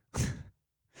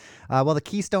 Well, the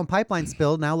Keystone Pipeline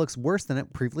spill now looks worse than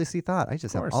it previously thought. I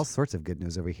just have all sorts of good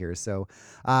news over here. So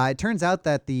it turns out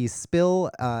that the spill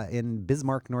in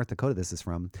Bismarck, North Dakota, this is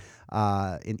from,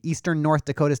 in eastern North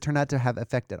Dakota, has turned out to have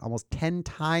affected almost 10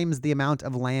 times the amount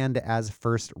of land as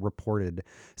first reported.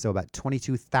 So about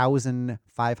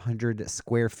 22,500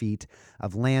 square feet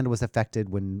of land was affected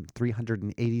when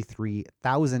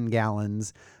 383,000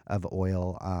 gallons of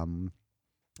oil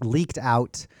leaked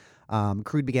out.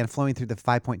 Crude began flowing through the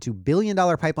 $5.2 billion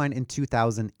pipeline in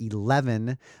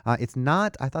 2011. It's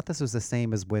not, I thought this was the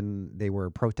same as when they were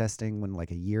protesting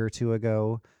like a year or two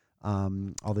ago.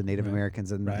 All the Native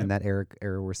Americans in that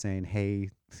era were saying,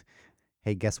 hey,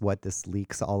 guess what? This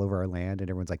leaks all over our land. And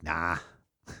everyone's like, nah.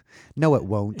 No, it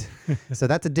won't. So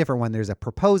that's a different one. There's a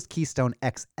proposed Keystone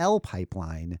XL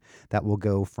pipeline that will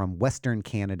go from Western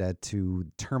Canada to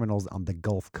terminals on the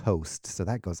Gulf Coast. So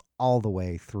that goes all the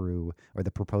way through, or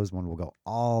the proposed one will go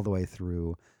all the way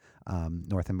through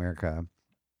North America.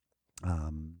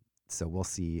 So we'll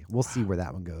see where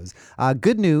that one goes.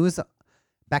 Good news.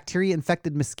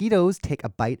 Bacteria-infected mosquitoes take a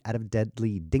bite out of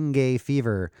deadly dengue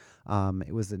fever.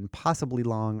 It was an impossibly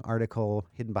long article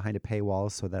hidden behind a paywall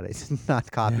so that I did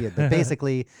not copy it. But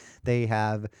basically, they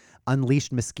have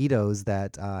unleashed mosquitoes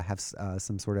that have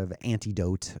some sort of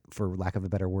antidote, for lack of a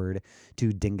better word,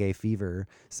 to dengue fever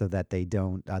so that they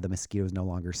don't, the mosquitoes no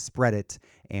longer spread it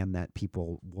and that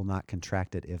people will not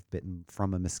contract it if bitten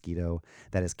from a mosquito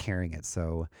that is carrying it.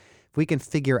 So if we can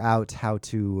figure out how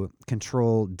to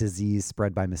control disease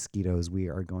spread by mosquitoes, we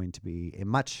are going to be a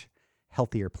much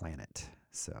healthier planet.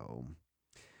 So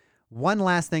one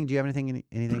last thing. Do you have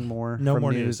anything more? No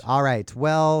more news. All right.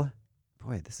 Well,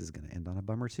 boy, this is going to end on a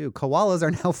bummer too. Koalas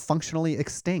are now functionally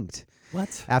extinct.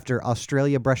 What? After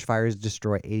Australia brush fires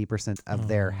destroy 80% of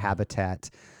their habitat.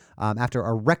 After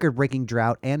a record-breaking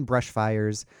drought and brush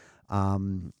fires,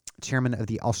 Chairman of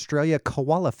the Australia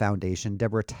Koala Foundation,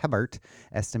 Deborah Tebart,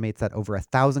 estimates that over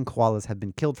 1,000 koalas have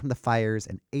been killed from the fires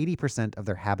and 80% of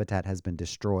their habitat has been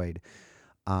destroyed.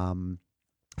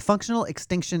 Functional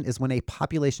extinction is when a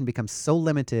population becomes so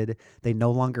limited they no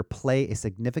longer play a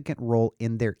significant role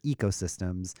in their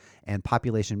ecosystems and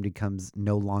population becomes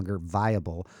no longer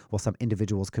viable. While some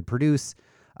individuals could produce,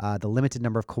 the limited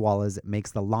number of koalas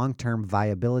makes the long-term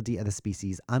viability of the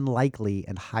species unlikely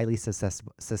and highly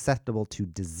susceptible to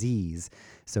disease.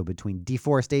 So between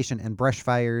deforestation and brush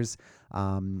fires,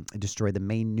 destroy the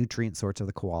main nutrient source of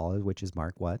the koala, which is,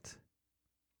 Mark, what?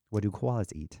 What do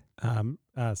koalas eat?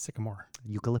 Sycamore.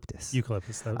 Eucalyptus.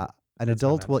 An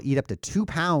adult will eat up to 2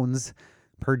 pounds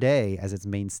per day as its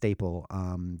main staple.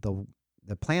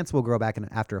 The plants will grow back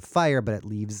after a fire, but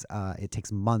it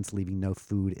takes months, leaving no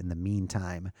food in the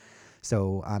meantime.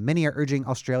 So many are urging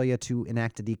Australia to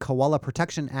enact the Koala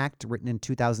Protection Act, written in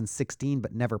 2016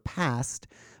 but never passed.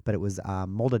 But it was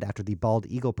molded after the Bald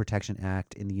Eagle Protection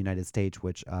Act in the United States,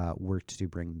 which worked to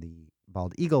bring the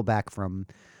bald eagle back from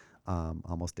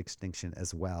almost extinction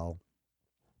as well.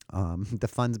 The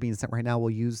funds being sent right now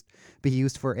will be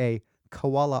used for a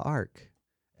koala ark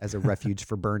as a refuge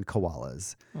for burned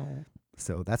koalas. Oh.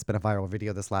 So that's been a viral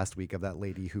video this last week of that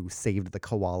lady who saved the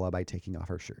koala by taking off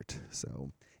her shirt.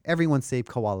 So everyone save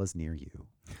koalas near you.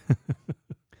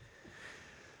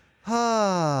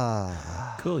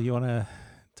 Cool. You want to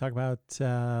talk about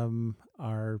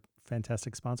our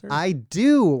fantastic sponsor? I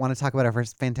do want to talk about our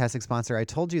first fantastic sponsor. I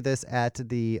told you this at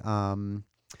the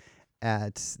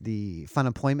fun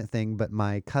employment thing, but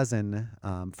my cousin,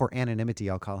 for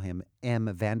anonymity, I'll call him M.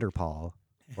 Vanderpaul.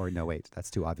 Or no, wait,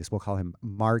 that's too obvious. We'll call him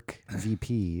Mark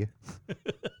VP.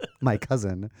 My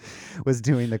cousin was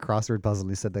doing the crossword puzzle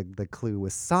and he said the clue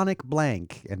was Sonic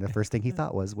blank. And the first thing he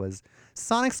thought was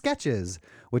Sonic Sketches,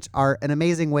 which are an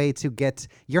amazing way to get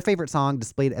your favorite song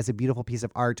displayed as a beautiful piece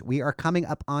of art. We are coming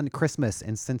up on Christmas.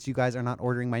 And since you guys are not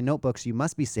ordering my notebooks, you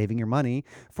must be saving your money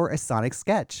for a Sonic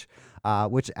Sketch,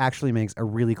 which actually makes a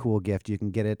really cool gift. You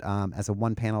can get it as a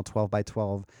 1-panel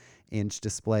 12x12 inch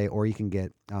display, or you can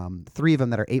get 3 of them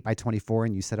that are 8x24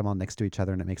 and you set them all next to each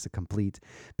other and it makes a complete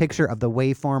picture of the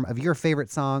waveform of your favorite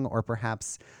song, or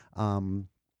perhaps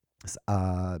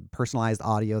personalized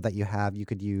audio that you have. You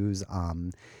could use,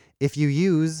 if you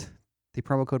use the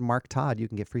promo code Mark Todd, you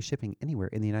can get free shipping anywhere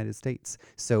in the United States.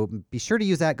 So be sure to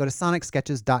use that. Go to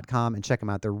sonicsketches.com and check them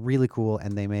out. They're really cool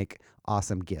and they make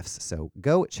awesome gifts. So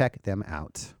go check them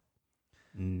out.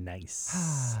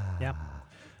 Nice. Yeah.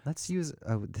 Let's use.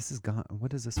 Oh, this is gone. What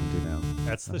does this one do now?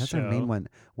 That's the That's show. our main one.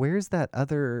 Where's that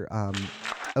other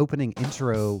opening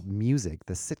intro music?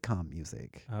 The sitcom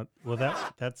music. Well,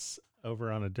 that's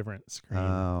over on a different screen.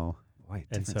 Oh, wait,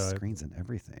 And different so screens and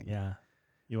everything. Yeah.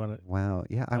 You want to? Wow.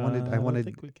 Yeah, I wanted. I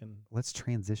think we can. Let's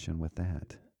transition with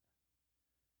that.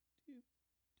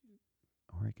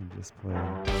 Or I can just play.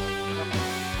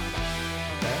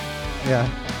 Yeah.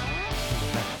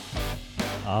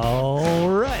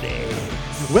 Alrighty.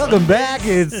 Welcome back.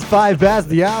 It's 5 past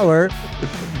the hour.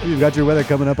 You've got your weather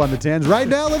coming up on the 10s. Right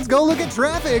now, let's go look at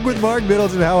traffic with Mark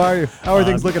Middleton. How are you? How are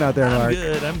things looking out there, Mark?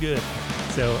 I'm good.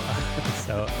 So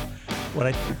what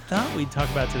I thought we'd talk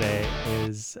about today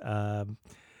is kind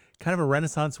of a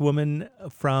Renaissance woman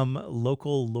from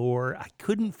local lore. I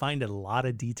couldn't find a lot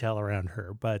of detail around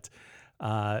her, but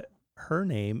her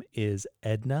name is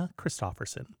Edna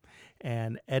Christopherson.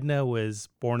 And Edna was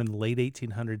born in the late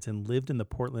 1800s and lived in the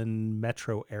Portland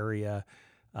metro area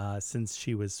since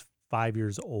she was 5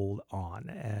 years old on.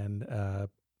 And a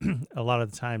lot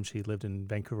of the time she lived in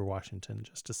Vancouver, Washington,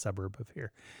 just a suburb of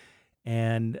here.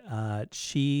 And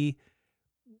she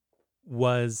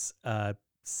was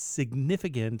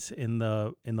significant in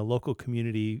the local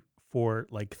community for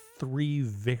like 3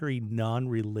 very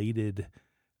non-related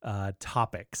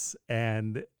topics.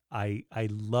 And I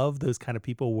love those kind of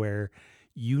people where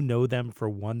you know them for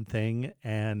one thing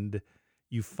and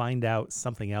you find out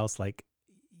something else, like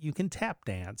you can tap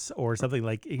dance or something,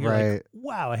 like you're like,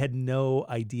 wow, I had no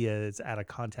idea, it's out of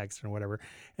context or whatever.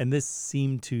 And this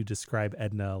seemed to describe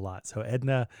Edna a lot. So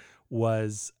Edna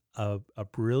was a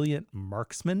brilliant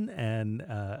marksman and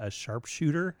a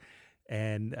sharpshooter,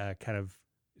 and kind of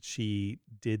she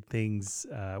did things.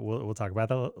 We'll talk about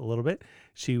that a little bit.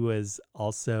 She was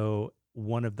also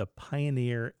one of the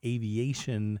pioneer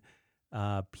aviation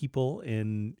people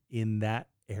in that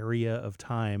area of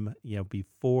time. You know,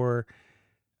 before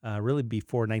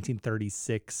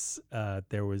 1936,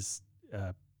 there was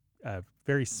a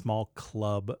very small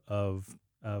club of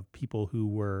people who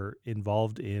were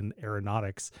involved in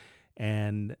aeronautics,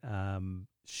 and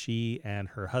she and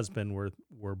her husband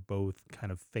were both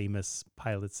kind of famous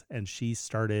pilots, and she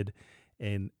started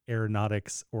an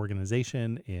aeronautics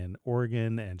organization in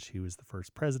Oregon, and she was the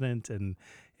first president and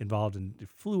involved and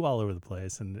flew all over the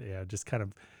place, and just kind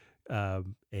of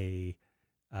a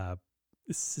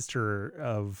sister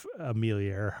of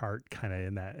Amelia Earhart, kind of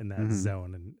in that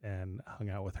zone, and hung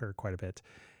out with her quite a bit.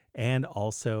 And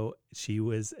also she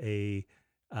was a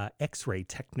X-ray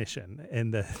technician in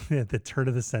the turn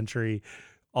of the century.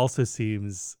 Also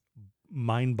seems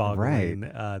mind-boggling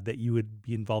that you would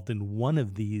be involved in one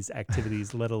of these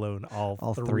activities, let alone all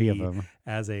three of them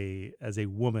as a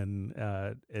woman,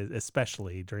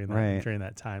 especially during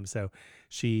that time. So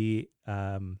she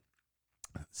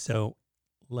so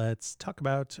let's talk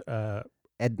about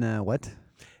Edna what?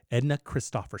 Edna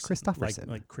Christopherson. Christopherson.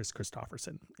 Like Chris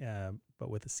Christopherson, but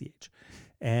with a CH.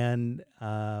 And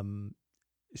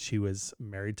she was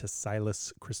married to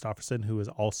Silas Christopherson, who was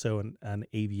also an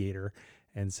aviator.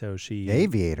 And so she...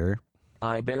 Aviator?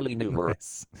 I barely knew her.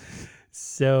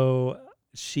 So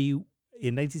she,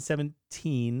 in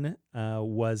 1917,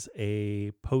 was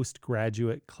a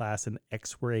postgraduate class in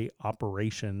X-ray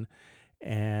operation.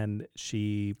 And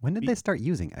she... When did they start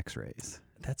using X-rays?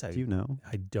 Do you know?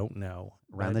 I don't know.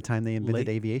 Around the time they invented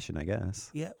aviation, I guess.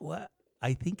 Yeah, well,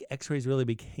 I think X-rays really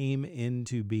became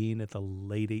into being at the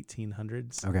late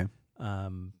 1800s. Okay.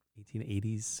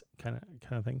 1880s kind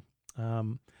of thing.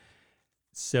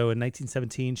 So in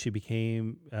 1917, she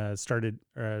started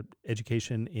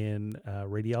education in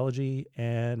radiology,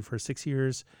 and for 6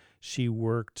 years, she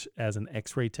worked as an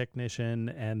X-ray technician,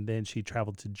 and then she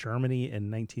traveled to Germany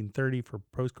in 1930 for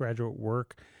postgraduate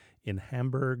work in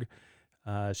Hamburg.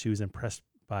 She was impressed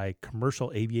by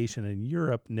commercial aviation in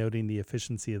Europe, noting the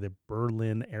efficiency of the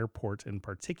Berlin airport in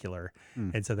particular.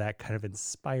 And so that kind of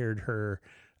inspired her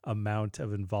amount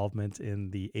of involvement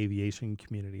in the aviation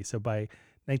community. So by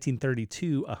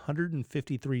 1932,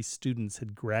 153 students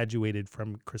had graduated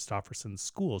from Christopherson's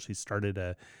school. She started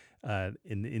an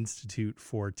institute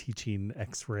for teaching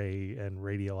X-ray and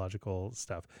radiological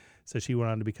stuff. So she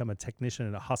went on to become a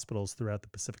technician at hospitals throughout the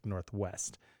Pacific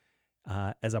Northwest.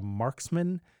 As a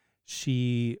marksman,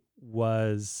 she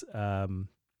was,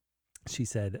 she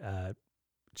said,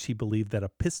 she believed that a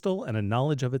pistol and a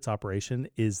knowledge of its operation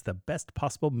is the best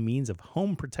possible means of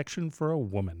home protection for a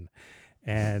woman.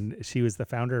 And she was the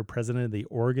founder and president of the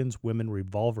Oregon's Women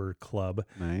Revolver Club,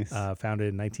 founded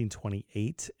in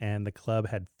 1928. And the club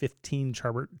had 15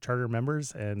 charter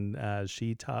members, and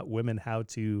she taught women how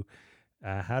to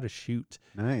shoot.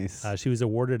 Nice. She was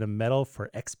awarded a medal for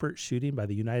expert shooting by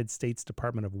the United States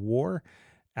Department of War.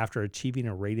 after achieving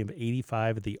a rating of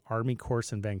 85 at the Army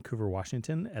course in Vancouver,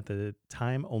 Washington. At the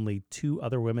time, only 2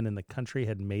 other women in the country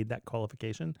had made that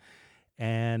qualification.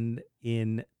 And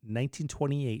in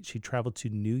 1928, she traveled to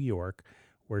New York,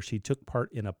 where she took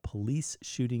part in a police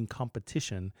shooting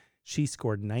competition. She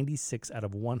scored 96 out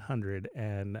of 100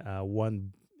 and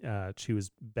won. She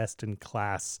was best in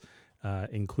class,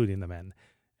 including the men.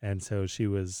 And so she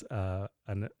was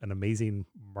an amazing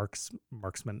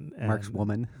marksman.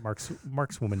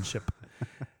 Markswomanship.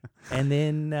 And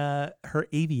then her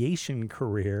aviation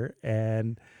career.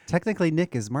 And technically,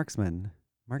 Nick is marksman.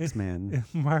 Marksman.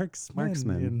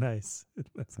 Marksman. Nice.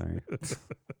 Sorry.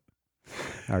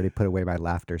 I already put away my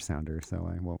laughter sounder, so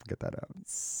I won't get that out.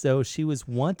 So she was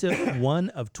one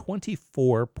of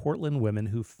 24 Portland women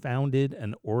who founded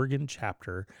an Oregon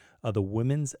chapter of the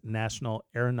Women's National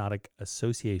Aeronautic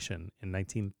Association in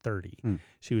 1930.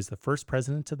 She was the first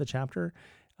president of the chapter,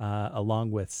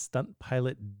 along with stunt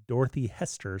pilot Dorothy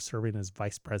Hester serving as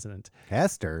vice president.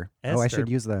 Hester? Oh, I should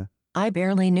use the... I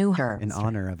barely knew her. In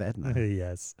honor of Edna.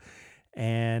 Yes.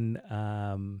 And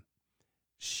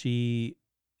she...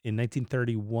 In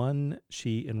 1931,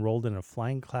 she enrolled in a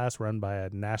flying class run by a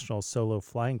National Solo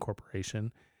Flying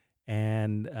Corporation,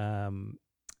 and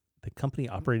the company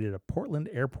operated a Portland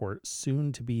airport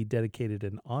soon to be dedicated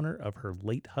in honor of her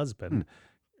late husband.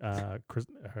 Not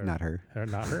her.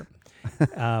 Not her.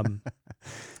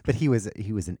 But he was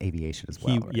in aviation as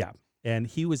well. Right? Yeah, and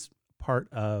he was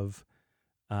part of.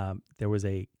 There was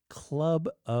a club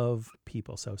of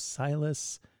people. So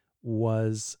Silas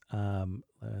was.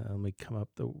 Let me come up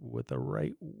with the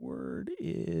right word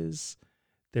is.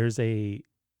 There's a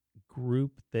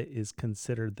group that is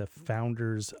considered the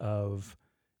founders of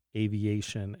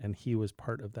aviation, and he was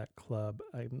part of that club.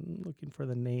 I'm looking for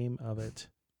the name of it.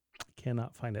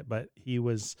 Cannot find it, but he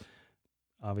was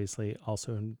obviously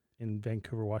also in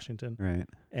Vancouver, Washington. Right.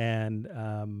 And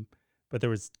but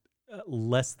there was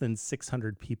less than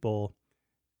 600 people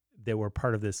that were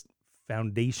part of this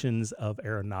foundations of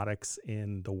aeronautics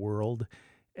in the world,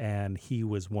 and he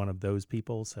was one of those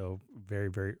people. So very,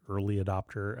 very early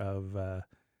adopter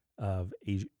of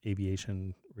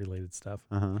aviation related stuff.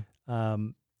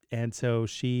 And so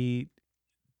she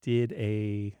did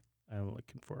I'm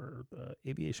looking for the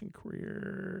aviation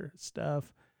career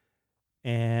stuff,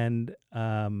 and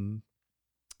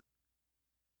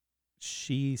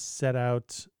she set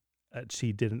out.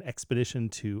 She did an expedition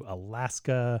to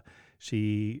Alaska.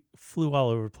 She flew all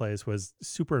over the place, was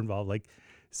super involved. Like,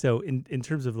 so in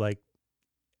terms of like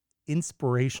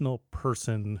inspirational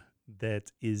person that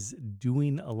is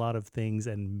doing a lot of things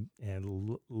and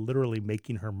literally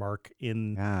making her mark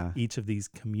in each of these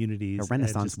communities. A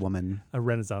Renaissance woman.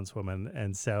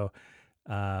 And so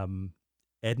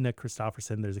Edna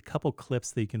Christopherson, there's a couple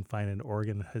clips that you can find in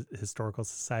Oregon Historical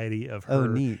Society of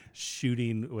her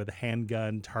shooting with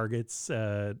handgun targets.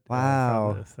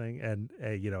 Wow. From the thing. And,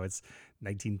 it's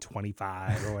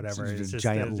 1925 or whatever. It's just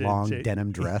giant long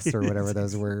denim dress or whatever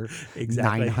those were.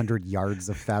 Exactly. 900 yards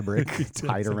of fabric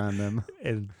tied around them.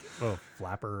 And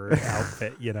flapper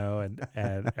outfit,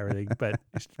 and everything.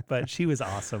 But she was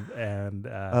awesome. And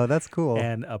that's cool.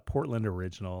 And a Portland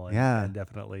original. And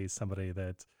definitely somebody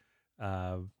that...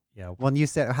 Well, you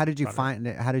said, how did you find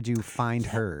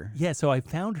her? Yeah, so I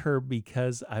found her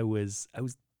because I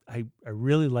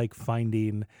really like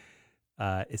finding,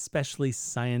 especially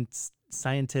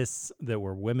scientists that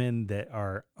were women that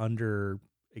are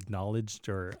acknowledged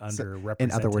or underrepresented.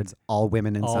 In other words, all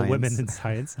women in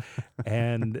science.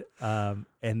 And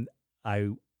I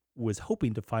was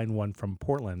hoping to find one from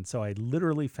Portland, so I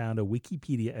literally found a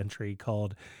Wikipedia entry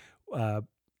called.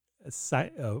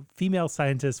 Female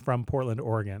scientists from Portland,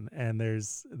 Oregon, and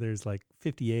there's like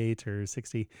 58 or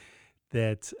 60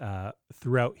 that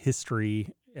throughout history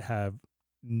have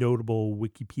notable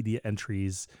Wikipedia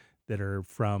entries that are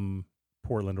from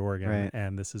Portland, Oregon, right.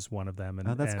 And this is one of them.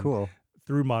 And that's cool.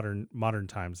 Through modern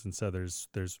times, and so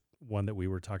there's one that we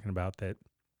were talking about that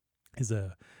is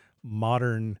a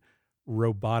modern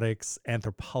robotics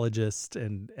anthropologist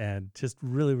and just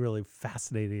really, really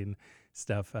fascinating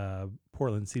stuff.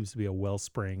 Portland seems to be a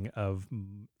wellspring of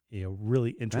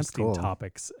really interesting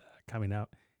topics coming out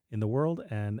in the world,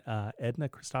 and Edna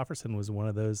Christopherson was one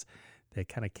of those that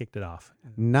kind of kicked it off.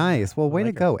 Nice. Well, way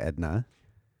to go, Edna.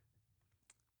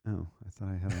 Oh, I thought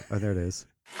I had it. Oh, there it is.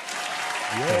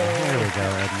 Yeah. There we go,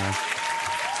 Edna.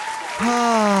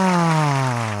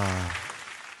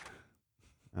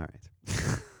 All right.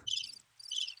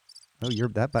 Oh,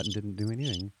 that button didn't do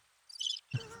anything.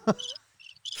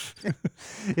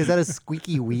 Is that a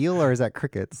squeaky wheel or is that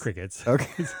crickets? Crickets.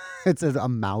 Okay. It's a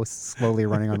mouse slowly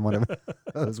running on one of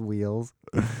those wheels.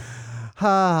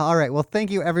 All right. Well,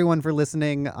 thank you everyone for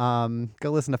listening. Go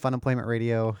listen to Fun Employment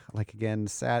Radio. Like again,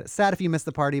 sad if you missed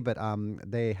the party, but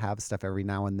they have stuff every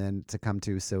now and then to come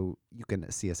to, so you can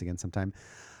see us again sometime.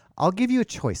 I'll give you a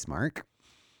choice, Mark.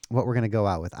 What we're gonna go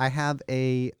out with. I have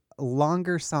a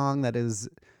longer song that is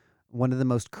one of the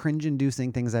most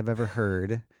cringe-inducing things I've ever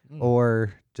heard,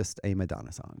 or just a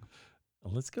Madonna song.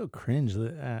 Let's go cringe.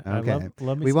 Okay.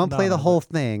 Love me We some won't play the Madonna, whole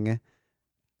thing.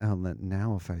 Oh,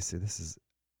 now if I see this is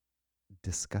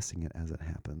discussing it as it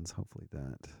happens. Hopefully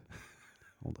that.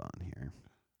 Hold on here.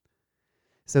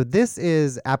 So this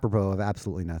is apropos of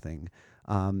absolutely nothing.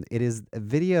 It is a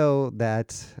video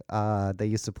that they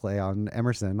used to play on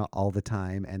Emerson all the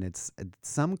time, and it's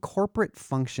some corporate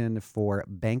function for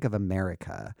Bank of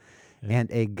America. Yeah.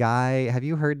 And a guy, have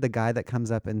you heard the guy that comes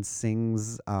up and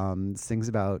sings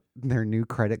about their new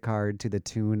credit card to the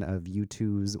tune of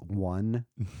U2's One?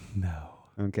 No.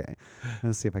 Okay,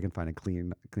 let's see if I can find a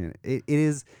clean. It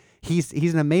is. He's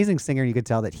an amazing singer. You could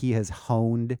tell that he has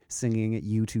honed singing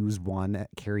U2's One at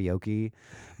karaoke,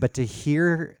 but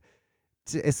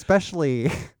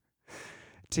especially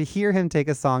to hear him take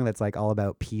a song that's like all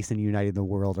about peace and uniting the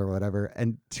world or whatever,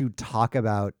 and to talk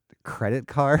about credit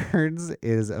cards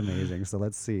is amazing. So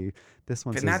let's see. This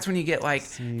one. And that's when you get like.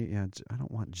 Yeah, I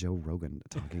don't want Joe Rogan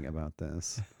talking about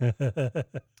this. I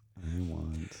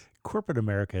want. Corporate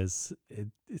America is.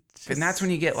 It's And that's when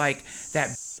you get like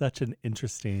that. Such an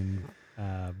interesting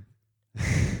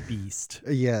beast.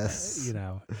 Yes.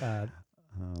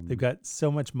 They've got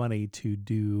so much money to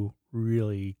do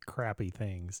really crappy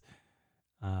things.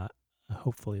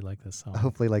 Hopefully like this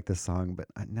song. But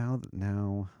now,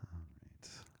 all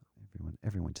right.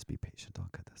 Everyone, just be patient. I'll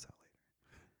cut this out later.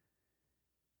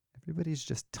 Everybody's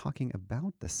just talking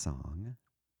about the song.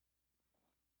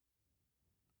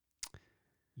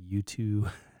 U2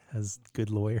 has good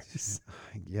lawyers.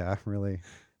 Yeah, really.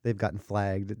 They've gotten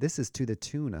flagged. This is to the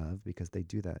tune of, because they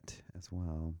do that as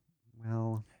well.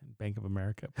 Well, Bank of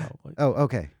America, probably. Oh,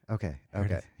 okay.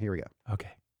 Here we go.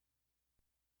 Okay.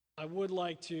 I would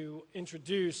like to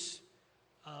introduce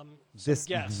some This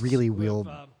guests really who will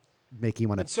have, make you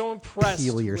want been to so impressed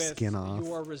peel your with skin off.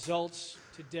 your results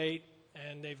to date,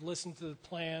 and they've listened to the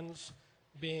plans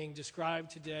being described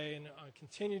today, and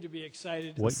continue to be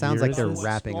excited. It sounds like they're on what's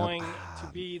wrapping up. going to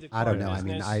be the I don't car know. I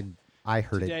mean, business I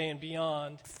heard today it and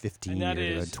beyond. 15 And that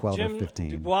years ago, is 12 Jim or 15.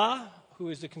 Dubois, who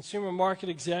is the consumer market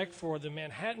exec for the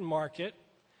Manhattan market,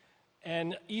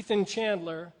 and Ethan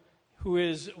Chandler, who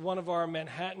is one of our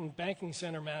Manhattan banking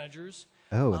center managers.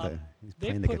 Oh, he's They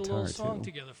playing the put a guitar little song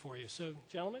too. together for you. So,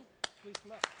 gentlemen, please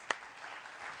come up.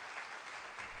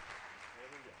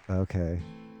 Okay.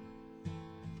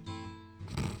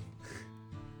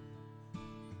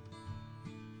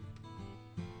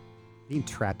 Being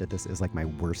trapped at this is like my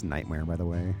worst nightmare, by the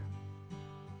way.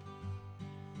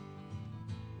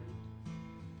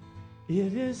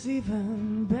 It is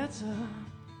even better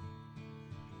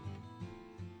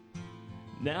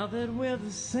now that we're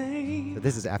the same. But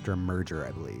this is after a merger,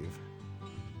 I believe.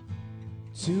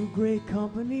 Two great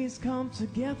companies come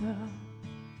together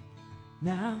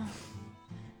now.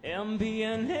 MB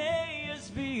and A is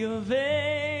B of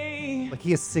A. Like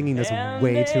he is singing this And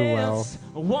way too well. there's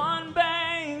one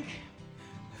bank,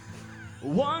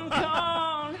 one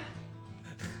card,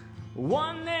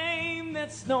 one name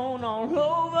that's known all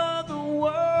over the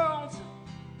world,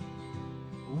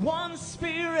 one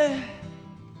spirit,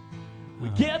 we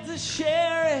get to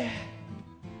share it,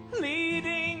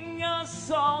 leading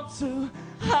us all to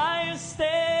higher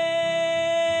standards.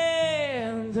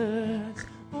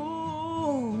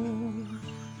 Ooh.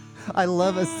 I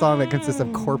love a song that consists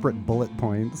of corporate bullet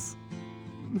points.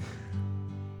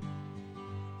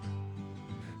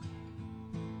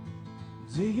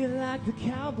 Do you like the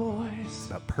Cowboys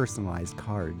About personalized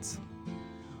cards.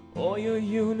 or your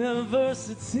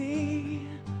university?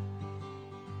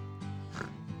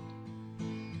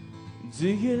 Do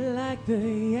you like the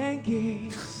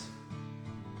Yankees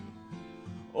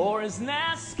or is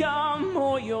NASCAR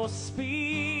more your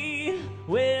speed?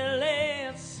 Well,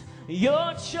 it's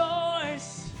your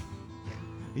choice,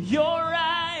 your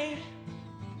right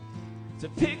to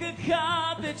pick a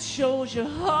card that shows your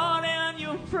heart and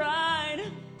your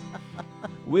pride.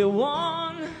 We're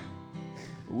one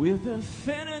with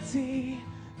affinity,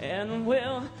 and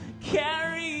we'll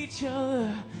carry each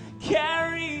other.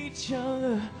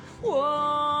 One.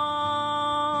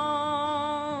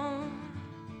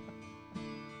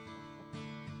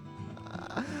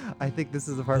 I think this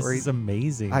is the part This where is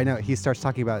amazing. I know he starts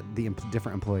talking about the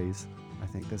different employees. I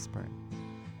think this part.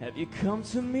 Have you come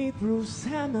to meet Bruce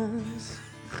Hammonds?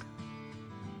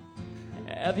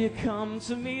 Have you come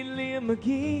to meet Liam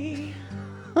McGee?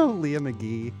 Leah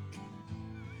McGee.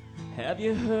 Have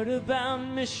you heard about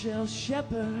Michelle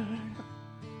Shepard?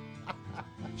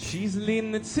 She's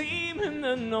leading the team in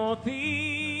the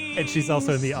Northeast. And she's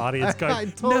also in the audience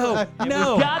going, no.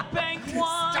 Got Bank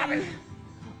One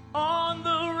on the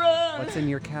run. What's in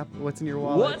your cap? What's in your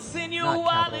wallet? What's in your Not Capital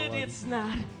wallet? One. It's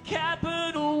not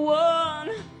Capital One.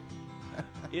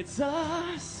 It's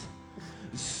us.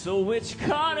 So which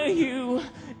card are you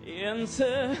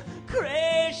into?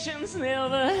 Creations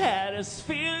never had us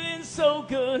feeling so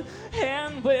good,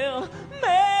 and we'll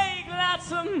make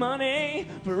lots of money.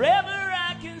 Forever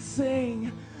I can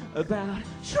sing about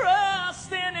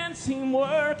trusting and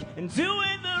teamwork and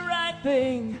doing the right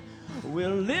thing.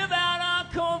 We'll live out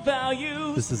our core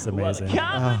values. This is while amazing. the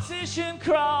competition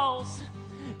crawls,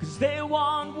 'cause they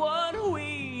want what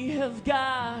we have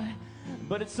got,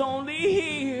 but it's only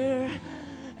here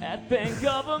at Bank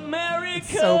of America.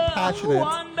 It's so passionate.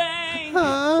 One bank,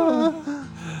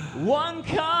 one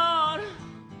card,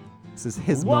 This is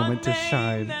his one moment to name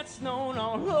shine. that's known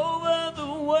all over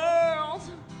the world.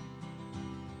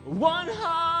 One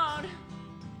heart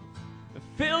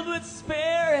filled with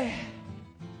spirit,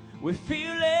 with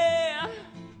feeling,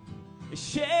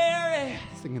 share it.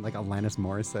 Singing like Alanis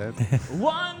Morissette.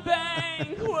 One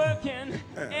bank working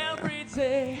every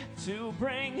day to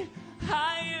bring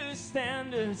higher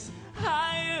standards,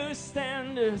 higher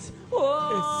standards.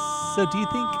 So do you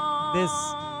think this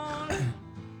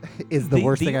Is the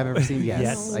worst thing I've ever seen? Yes,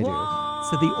 Yes. I do.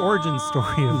 So the origin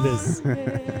story of this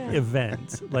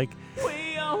event, like,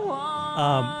 We are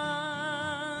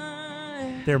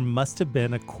one. there must have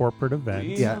been a corporate event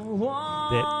Yeah.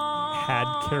 that had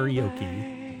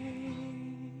karaoke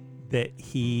that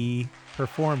he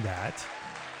performed at,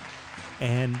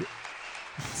 and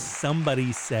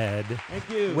somebody said, Thank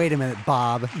you. Wait a minute,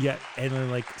 Bob. yeah, and then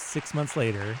like 6 months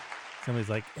later, somebody's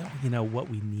like, oh, you know what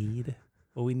we need?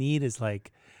 What we need is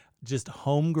like just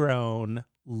homegrown,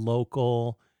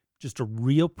 local, just a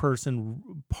real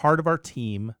person, part of our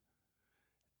team,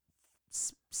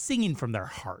 singing from their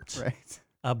heart Right.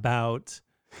 about,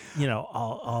 you know,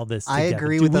 all this. I together.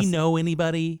 agree Do with we us- know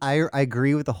anybody? I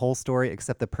agree with the whole story,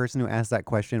 except the person who asked that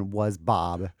question was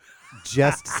Bob,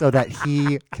 just so that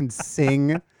he can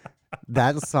sing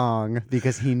that song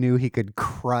because he knew he could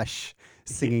crush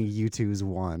singing U2's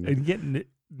One. And yet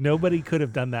nobody could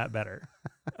have done that better.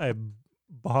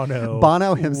 Bono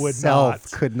Bono would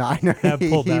himself not could not. have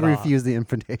pulled He that off. refused the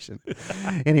invitation.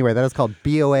 Anyway, that is called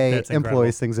BOA That's incredible.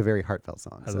 Employee Sings a Very Heartfelt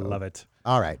Song. I love it.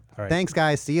 All right. All right. Thanks,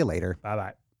 guys. See you later. Bye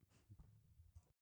bye.